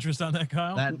charging interest on that,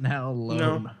 Kyle? That now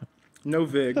alone. No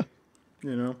vig,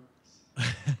 you know.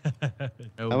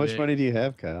 No How much big. money do you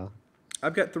have, Kyle?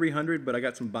 I've got 300, but I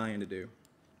got some buying to do.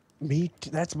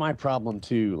 That's my problem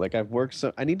too. Like I've worked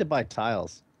so I need to buy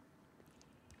tiles.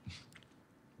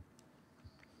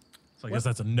 So I guess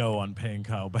that's a no on paying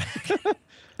Kyle back.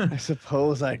 I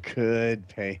suppose I could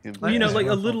pay him. Well, you know, back. like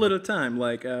a little at a time.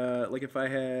 Like if I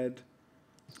had,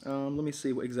 let me see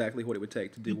exactly what it would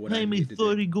take to do what I need to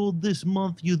do. gold this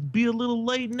month, you'd be a little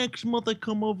late. Next month I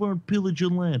come over and pillage your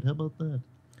land. How about that?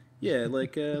 Yeah,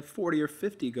 like 40 or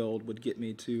 50 gold would get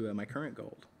me to my current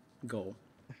goal.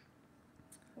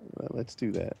 Well, let's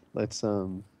do that. Let's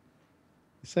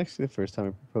It's actually the first time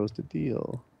I proposed a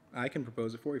deal. I can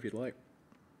propose it for you if you'd like.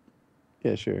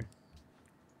 Yeah, sure.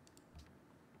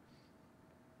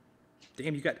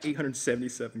 Damn, you got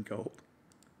 877 gold.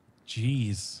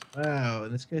 Jeez. Wow,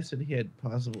 and this guy said he had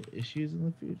possible issues in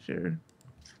the future.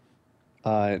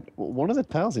 One of the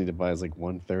tiles I need to buy is like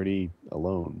 130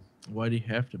 alone. Why do you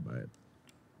have to buy it?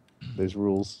 There's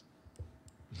rules.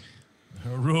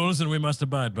 There are rules, and we must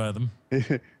abide by them.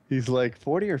 He's like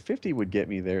 40 or 50 would get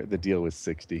me there. The deal was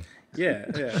 60. Yeah.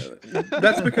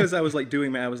 That's because I was like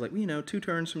I was like, 2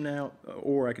 turns from now,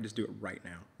 or I could just do it right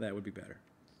now. That would be better.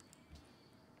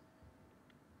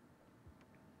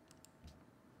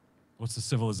 What's the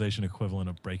civilization equivalent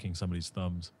of breaking somebody's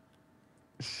thumbs?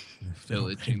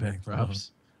 Pillaging their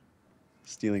props.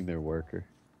 Stealing their worker.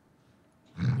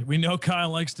 We know Kyle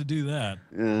likes to do that.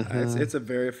 It's a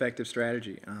very effective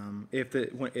strategy. If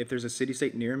there's a city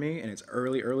state near me and it's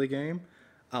early game,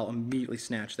 I'll immediately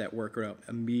snatch that worker up,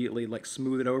 immediately like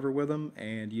smooth it over with them,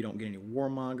 and you don't get any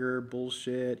warmonger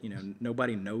bullshit.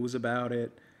 Nobody knows about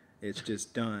it. It's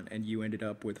just done, and you ended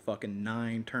up with fucking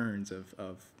 9 turns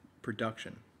of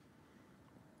production.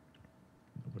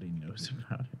 Nobody knows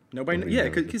about it. Nobody Nobody yeah,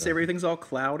 knows because about everything's all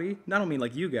cloudy. I don't mean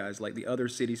like you guys, like the other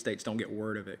city states don't get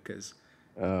word of it because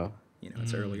Oh.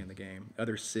 it's early in the game.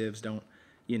 Other civs don't,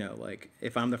 like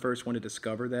if I'm the first one to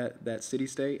discover that city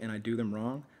state and I do them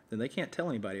wrong, then they can't tell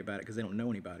anybody about it because they don't know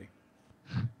anybody.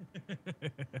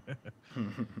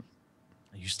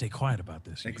 You stay quiet about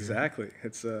this. you hear? Exactly.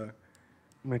 It's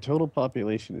My total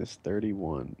population is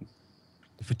 31.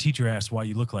 If a teacher asks why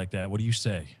you look like that, what do you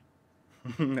say?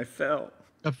 I fell.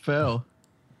 I fell.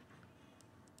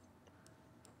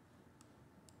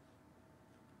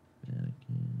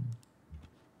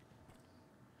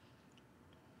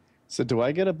 So do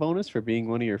I get a bonus for being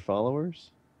one of your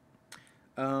followers?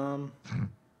 That's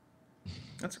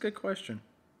a good question.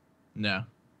 No.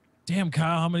 Damn,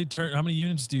 Kyle, how many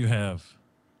units do you have?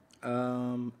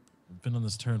 Um, I've been on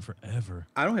this turn forever.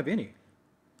 I don't have any.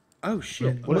 Oh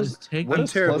shit. What does it take? what I'm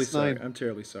does terribly plus sorry. 9 I'm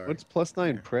terribly sorry. What's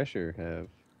 +9 pressure have?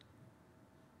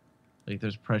 Like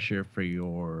there's pressure for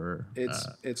your It's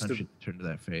the- country to turn to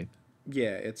that faith.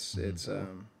 Yeah, it's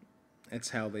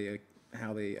how they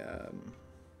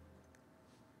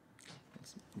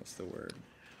what's the word?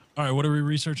 All right, what are we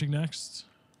researching next?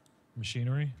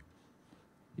 Machinery?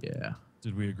 Yeah.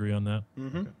 Did we agree on that?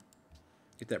 Mm-hmm.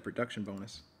 Get that production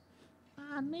bonus.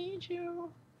 I need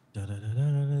you.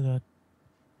 Da-da-da-da-da-da.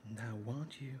 And I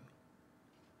want you.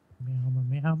 Meow,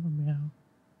 meow, meow, meow.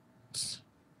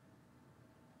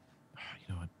 You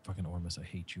know what? Fucking Ormus, I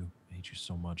hate you. I hate you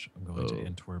so much. I'm going to Oh.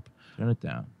 Antwerp. Turn it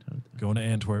down. Turn it down. Going to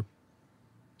Antwerp.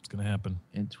 It's going to happen.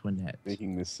 Antoinette.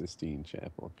 Making this Sistine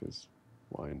Chapel, because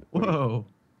why? Whoa.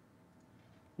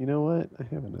 You know what? I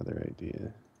have another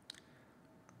idea.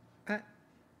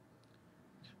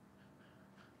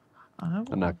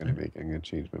 I'm not gonna make. I'm gonna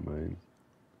change my mind.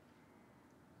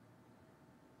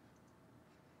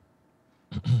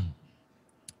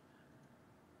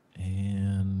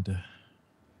 And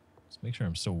let's make sure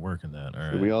I'm still working that. All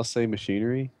right. Did we all say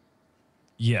machinery?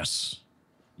 Yes.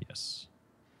 Yes.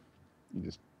 You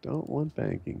just don't want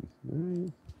banking. All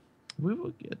right. We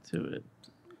will get to it.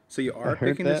 So you I are heard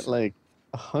picking that this. like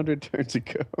 100 turns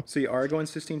ago. So you are going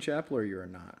Sistine Chapel, or you're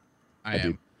not? I do.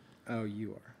 am. Oh,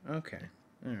 you are. Okay.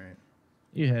 All right.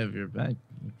 You have your back.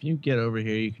 If you get over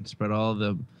here, you can spread all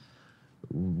the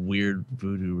weird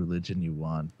voodoo religion you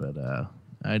want, but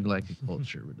I'd like a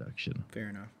culture reduction. Fair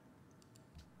enough.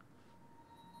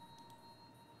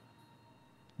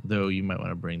 Though you might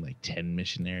want to bring like 10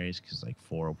 missionaries, because like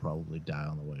 4 will probably die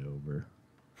on the way over.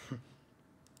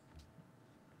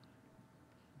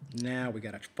 Now we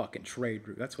got a fucking trade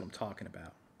route. That's what I'm talking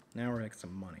about. Now we're making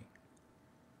some money.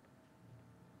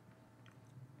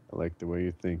 I like the way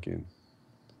you're thinking.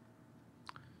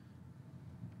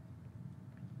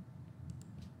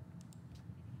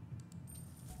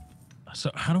 So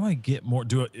how do I get more?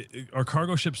 Are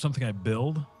cargo ships something I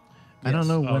build? I don't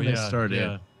know Oh, when they yeah, started,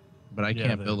 yeah. but I Yeah,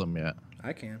 can't they- build them yet.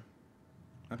 I can.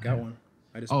 I've got one.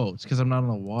 I just. Oh, it's because I'm not on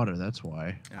the water. That's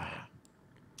why. Ah,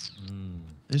 Mm,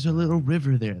 There's a little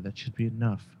river there. That should be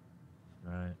enough.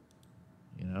 right.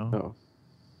 You know? Oh,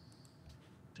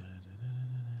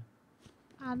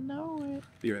 I know it.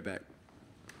 be right back.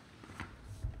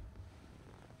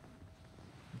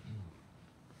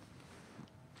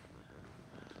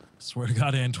 Swear to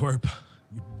God, Antwerp,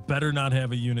 you better not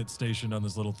have a unit stationed on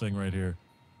this little thing right here.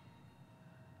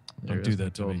 Don't There do is the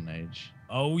that to me. golden age.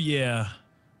 Oh yeah.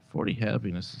 40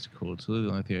 happiness is cool. It's literally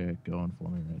the only thing I got going for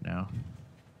me right now.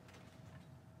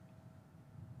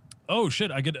 Oh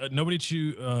shit! I get nobody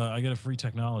to. I get a free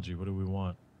technology. What do we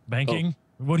want? Banking.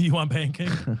 What do you want? Banking.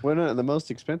 well, no, the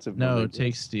most expensive. No, one, I it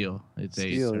takes guess. steel. It's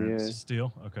Steel, 8 turns. yeah.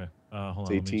 Steel. Okay.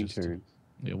 Hold It's on. 18 just, turns.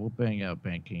 Yeah, we'll bang out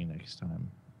banking next time.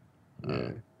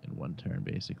 Yeah. In 1 turn,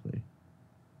 basically.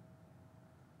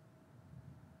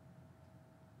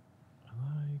 I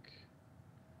like.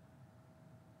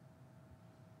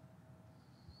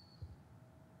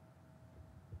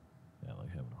 Yeah, I like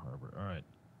having a harbor. All right.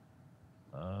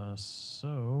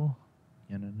 So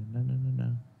Yeah,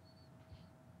 no.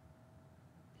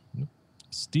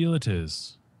 steel it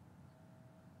is.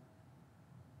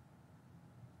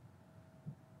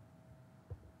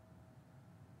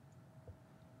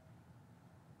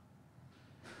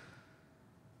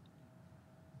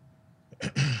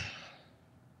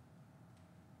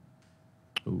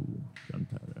 Ooh,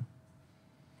 gunpowder.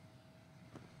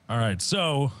 All right,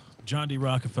 so John D.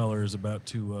 Rockefeller is about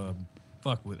to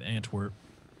fuck with Antwerp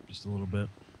just a little bit.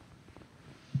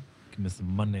 Give me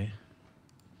some money.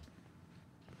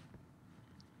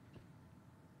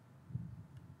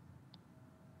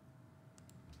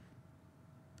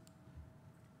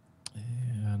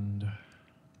 And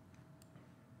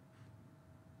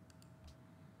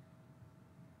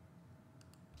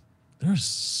there's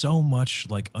so much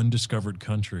like undiscovered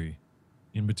country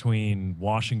in between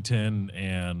Washington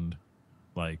and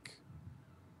like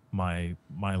my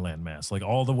landmass, like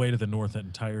all the way to the north, that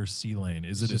entire sea lane.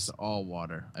 Is It's it just all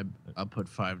water. I'll put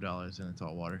 $5 and it's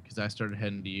all water, because I started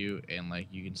heading to you and like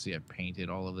you can see I painted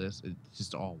all of this. It's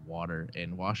just all water.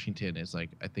 And Washington is like,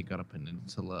 I think, on a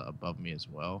peninsula above me as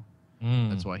well.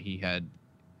 That's why he had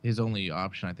his only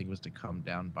option, I think, was to come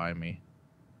down by me.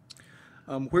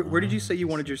 Where did you say you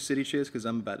wanted your city, Chiz? Because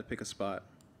I'm about to pick a spot.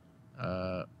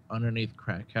 Underneath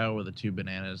Krakow, where the 2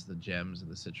 bananas, the gems,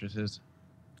 and the citruses.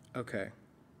 Okay.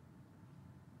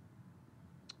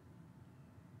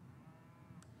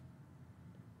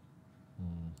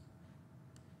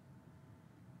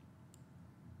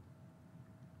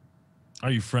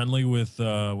 Are you friendly with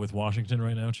Washington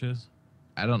right now, Chiz?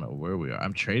 I don't know where we are.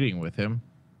 I'm trading with him,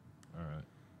 All right.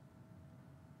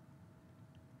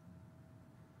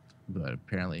 but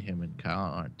apparently him and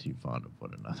Kyle aren't too fond of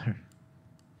one another.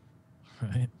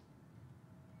 Right.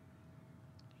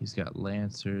 He's got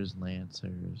lancers,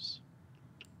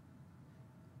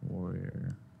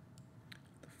 warrior.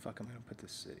 The fuck am I gonna put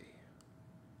this city?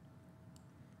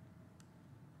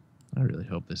 I really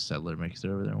hope this settler makes it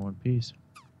over there in one piece.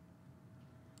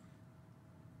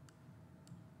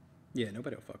 Yeah,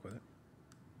 nobody will fuck with it.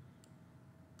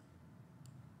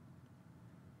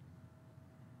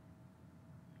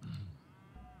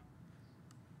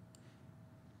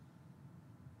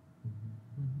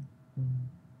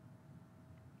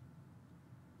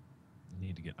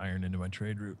 Need to get iron into my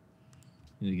trade route,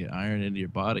 You need to get iron into your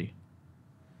body.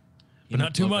 but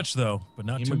not too Hemoglobin. much though. But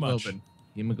not too much.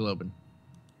 Hemoglobin.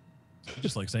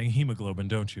 Just like saying hemoglobin,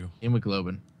 don't you?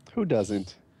 Hemoglobin. Who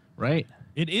doesn't? Right?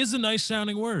 It is a nice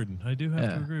sounding word. I do have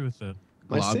Yeah. to agree with that.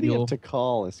 My city Globule. up to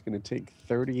call is going to take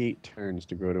 38 turns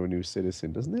to grow to a new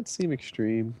citizen. Doesn't that seem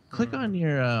extreme? Click on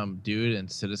your dude and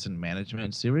citizen management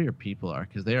and see where your people are,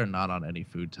 because they are not on any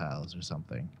food tiles or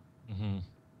something. Mm-hmm.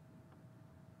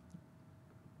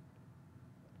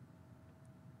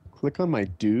 Click on my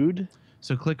dude.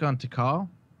 So click on Tikal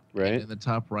And right? in the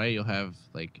top right, you'll have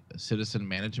like citizen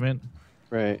management,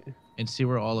 Right. and see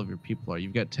where all of your people are.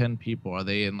 You've got 10 people. Are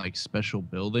they in like special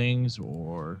buildings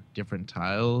or different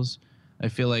tiles? I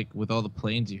feel like with all the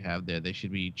planes you have there, they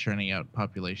should be churning out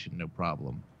population no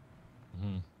problem.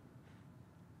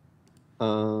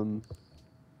 Um.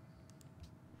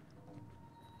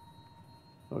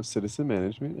 Oh, citizen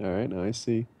management. All right, now I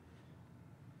see.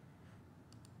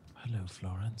 Hello,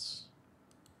 Florence.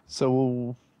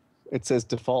 So it says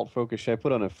default focus. Should I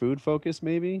put on a food focus,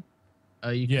 maybe?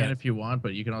 You Yeah. can if you want,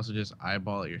 but you can also just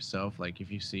eyeball it yourself. Like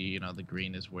if you see, the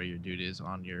green is where your dude is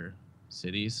on your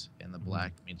cities, and the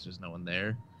black means there's no one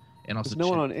there. And also There's no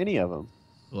one check- on any of them.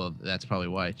 Well, that's probably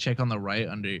why. Check on the right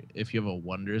under if you have a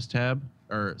wonders tab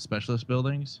or specialist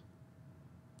buildings.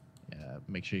 Yeah,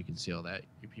 make sure you can see all that.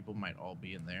 Your people might all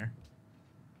be in there.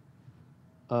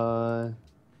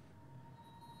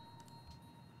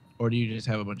 Or do you just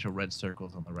have a bunch of red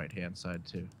circles on the right hand side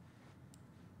too?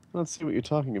 Let's see what you're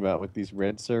talking about with these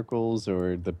red circles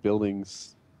or the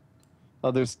buildings.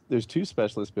 Oh, there's 2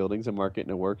 specialist buildings, a market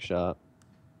and a workshop.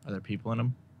 Are there people in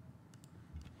them?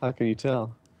 How can you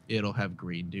tell? It'll have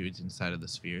green dudes inside of the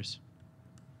spheres,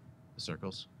 the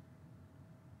circles.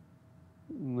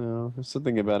 No, there's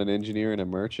something about an engineer and a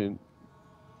merchant.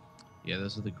 Yeah,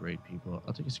 those are the great people.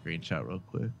 I'll take a screenshot real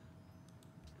quick.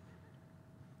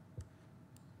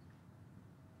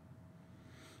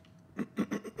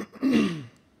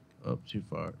 Oh, too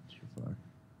far.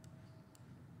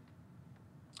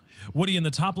 Woody, in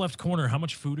the top left corner, how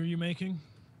much food are you making?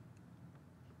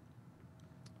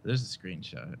 There's a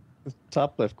screenshot. The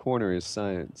top left corner is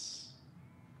science.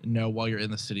 No, while you're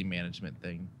in the city management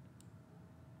thing.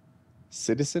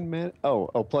 Citizen man. Oh,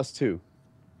 +2.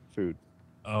 Food.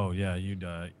 Oh yeah, you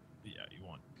want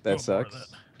That more of sucks. that.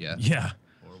 Yeah. Yeah,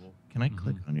 Horrible. Can I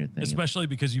click on your thing? especially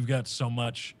because you've got so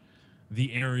much.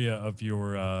 The area of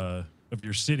your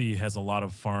city has a lot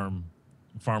of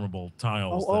farmable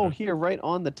tiles. Oh, here, right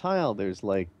on the tile, there's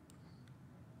like.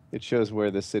 It shows where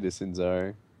the citizens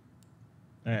are.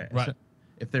 All right. Right. So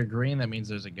if they're green, that means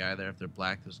there's a guy there. If they're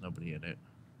black, there's nobody in it.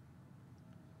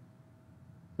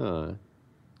 Huh.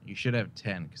 You should have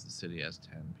 10 because the city has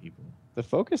 10 people. The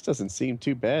focus doesn't seem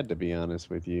too bad, to be honest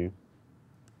with you.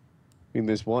 I mean,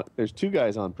 there's 2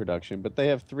 guys on production, but they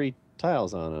have 3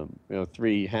 tiles on them.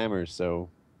 3 hammers, so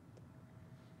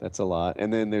that's a lot.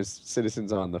 And then there's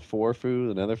citizens on the 4 food,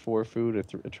 another 4 food,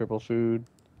 a triple food.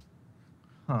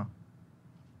 Huh.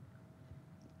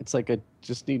 It's like I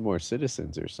just need more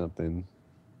citizens or something.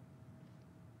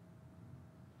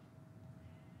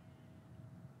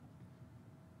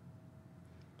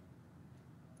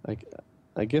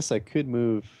 I guess I could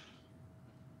move.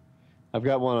 I've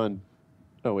got one on.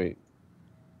 Oh wait.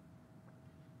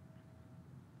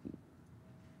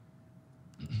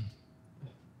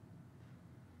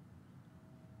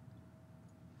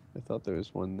 I thought there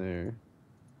was one there.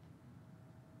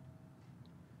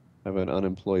 I have an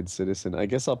unemployed citizen. I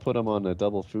guess I'll put him on a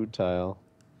double food tile.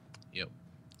 Yep.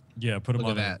 Yeah, put them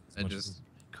Look on at that. as I much just as-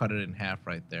 cut it in half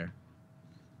right there.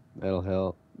 That'll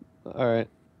help. All right.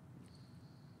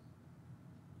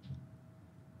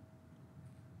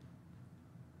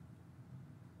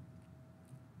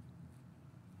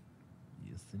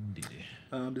 Yes, indeed.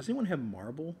 Does anyone have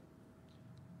marble?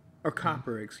 Or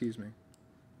copper, excuse me.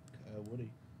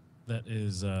 Woody.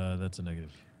 That's a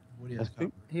negative. Woody I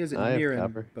think He has it I have near him,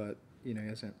 copper. but he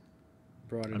hasn't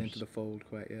brought it I'm into just- the fold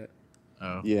quite yet.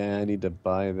 Oh. Yeah, I need to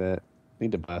buy that. I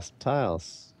need to buy some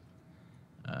tiles.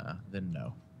 Then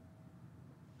no.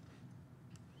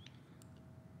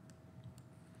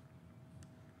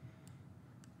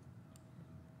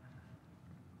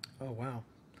 Oh wow.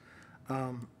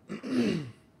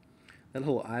 That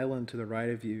whole island to the right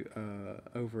of you,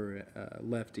 over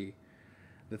Lefty,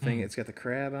 the thing, it's got the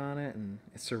crab on it, and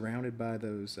it's surrounded by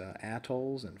those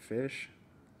atolls and fish.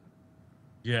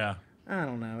 Yeah. I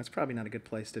don't know. It's probably not a good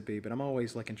place to be, but I'm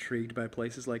always like intrigued by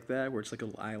places like that where it's like a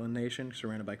little island nation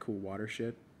surrounded by cool water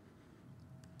shit.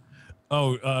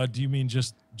 Oh, do you mean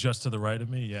just to the right of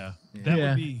me? Yeah. That Yeah.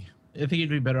 would be. I think you'd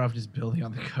be better off just building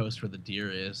on the coast where the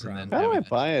deer is, and then How do I having that-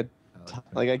 buy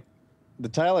it? The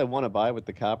tile I want to buy with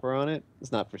the copper on it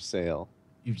is not for sale.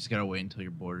 You've just gotta wait until your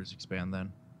borders expand.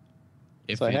 Then,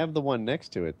 if So I it- have the one next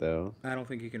to it though. I don't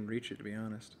think you can reach it, to be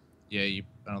honest. yeah, I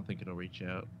don't think it'll reach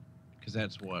out because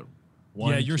that's what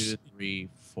 1, Yeah, you're 2, 3,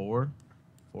 4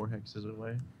 hexes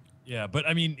away. Yeah, but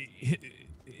I mean,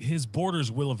 his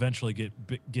borders will eventually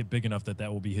get big enough that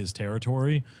will be his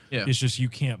territory. Yeah. It's just you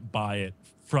can't buy it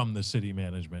from the city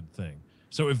management thing.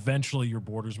 So eventually your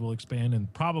borders will expand,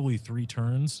 and probably 3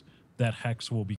 turns that hex will be